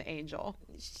visit from the angel.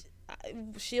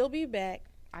 She'll be back.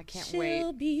 I can't wait.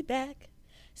 She'll be back.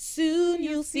 Soon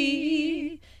you'll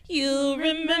see. You'll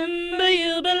remember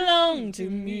you belong to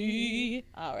me.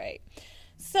 All right.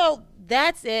 So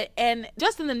that's it. And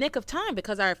just in the nick of time,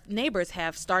 because our neighbors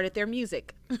have started their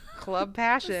music. Club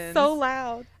Passions. So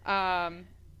loud.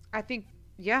 I think,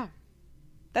 yeah.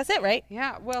 That's it, right?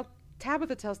 Yeah. Well,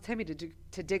 Tabitha tells Timmy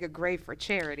to dig a grave for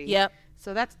charity. Yep.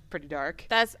 So that's pretty dark.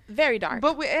 That's very dark.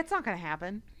 But it's not going to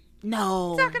happen.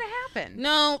 No. It's not going to happen.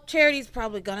 No, Charity's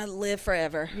probably going to live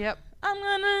forever. Yep. I'm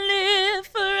going to live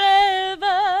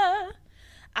forever.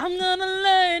 I'm going to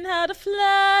learn how to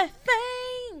fly.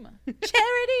 Fame.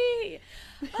 Charity.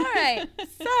 All right.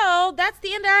 So that's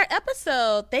the end of our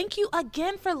episode. Thank you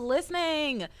again for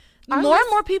listening. More and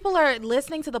more people are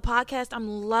listening to the podcast. I'm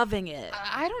loving it.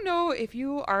 I don't know if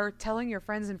you are telling your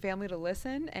friends and family to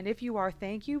listen. And if you are,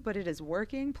 thank you. But it is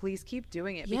working. Please keep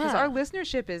doing it. Because our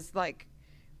listenership is like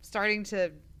starting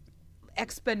to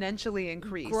exponentially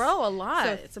increase. Grow a lot.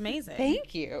 So it's amazing.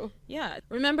 Thank you. Yeah.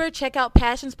 Remember, check out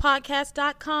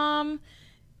passionspodcast.com.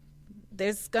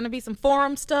 There's going to be some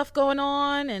forum stuff going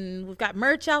on, and we've got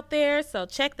merch out there, so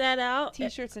check that out.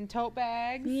 T-shirts and tote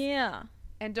bags. Yeah.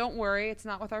 And don't worry, it's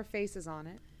not with our faces on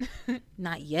it.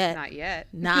 Not yet. Not yet.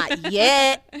 Not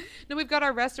yet. No, we've got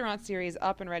our restaurant series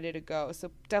up and ready to go.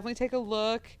 So definitely take a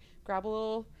look, grab a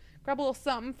little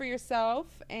something for yourself,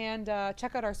 and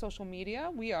check out our social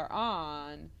media. We are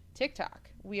on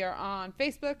TikTok, we are on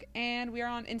Facebook, and we are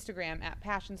on Instagram at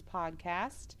Passions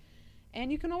Podcast.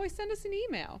 And you can always send us an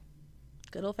email.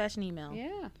 Good old-fashioned email.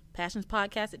 Yeah.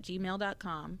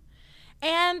 passionspodcast@gmail.com.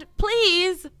 And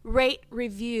please rate,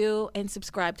 review, and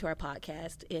subscribe to our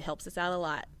podcast. It helps us out a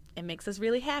lot. It makes us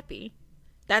really happy.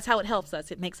 That's how it helps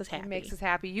us. It makes us happy. It makes us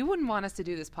happy. You wouldn't want us to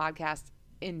do this podcast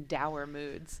in dour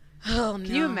moods. Oh, no.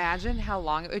 Can you imagine how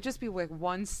long it would just be like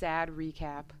one sad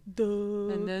recap?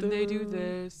 And then they do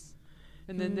this.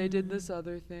 And then they did this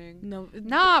other thing.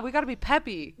 Nah, we got to be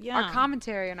peppy. Yeah. Our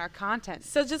commentary and our content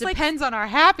So just depends on our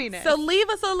happiness. So leave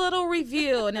us a little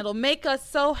review, and it'll make us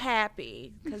so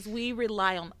happy because we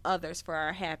rely on others for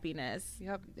our happess.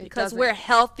 Yep. Because we're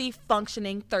healthy,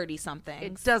 functioning 30-somethings.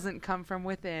 It doesn't come from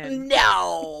within.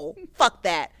 No. Fuck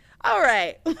that. All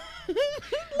right.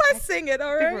 Let's sing it,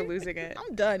 all right? I think we're losing it.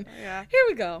 I'm done. Yeah. Here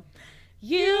we go.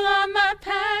 You are my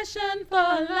passion for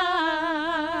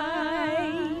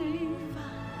life.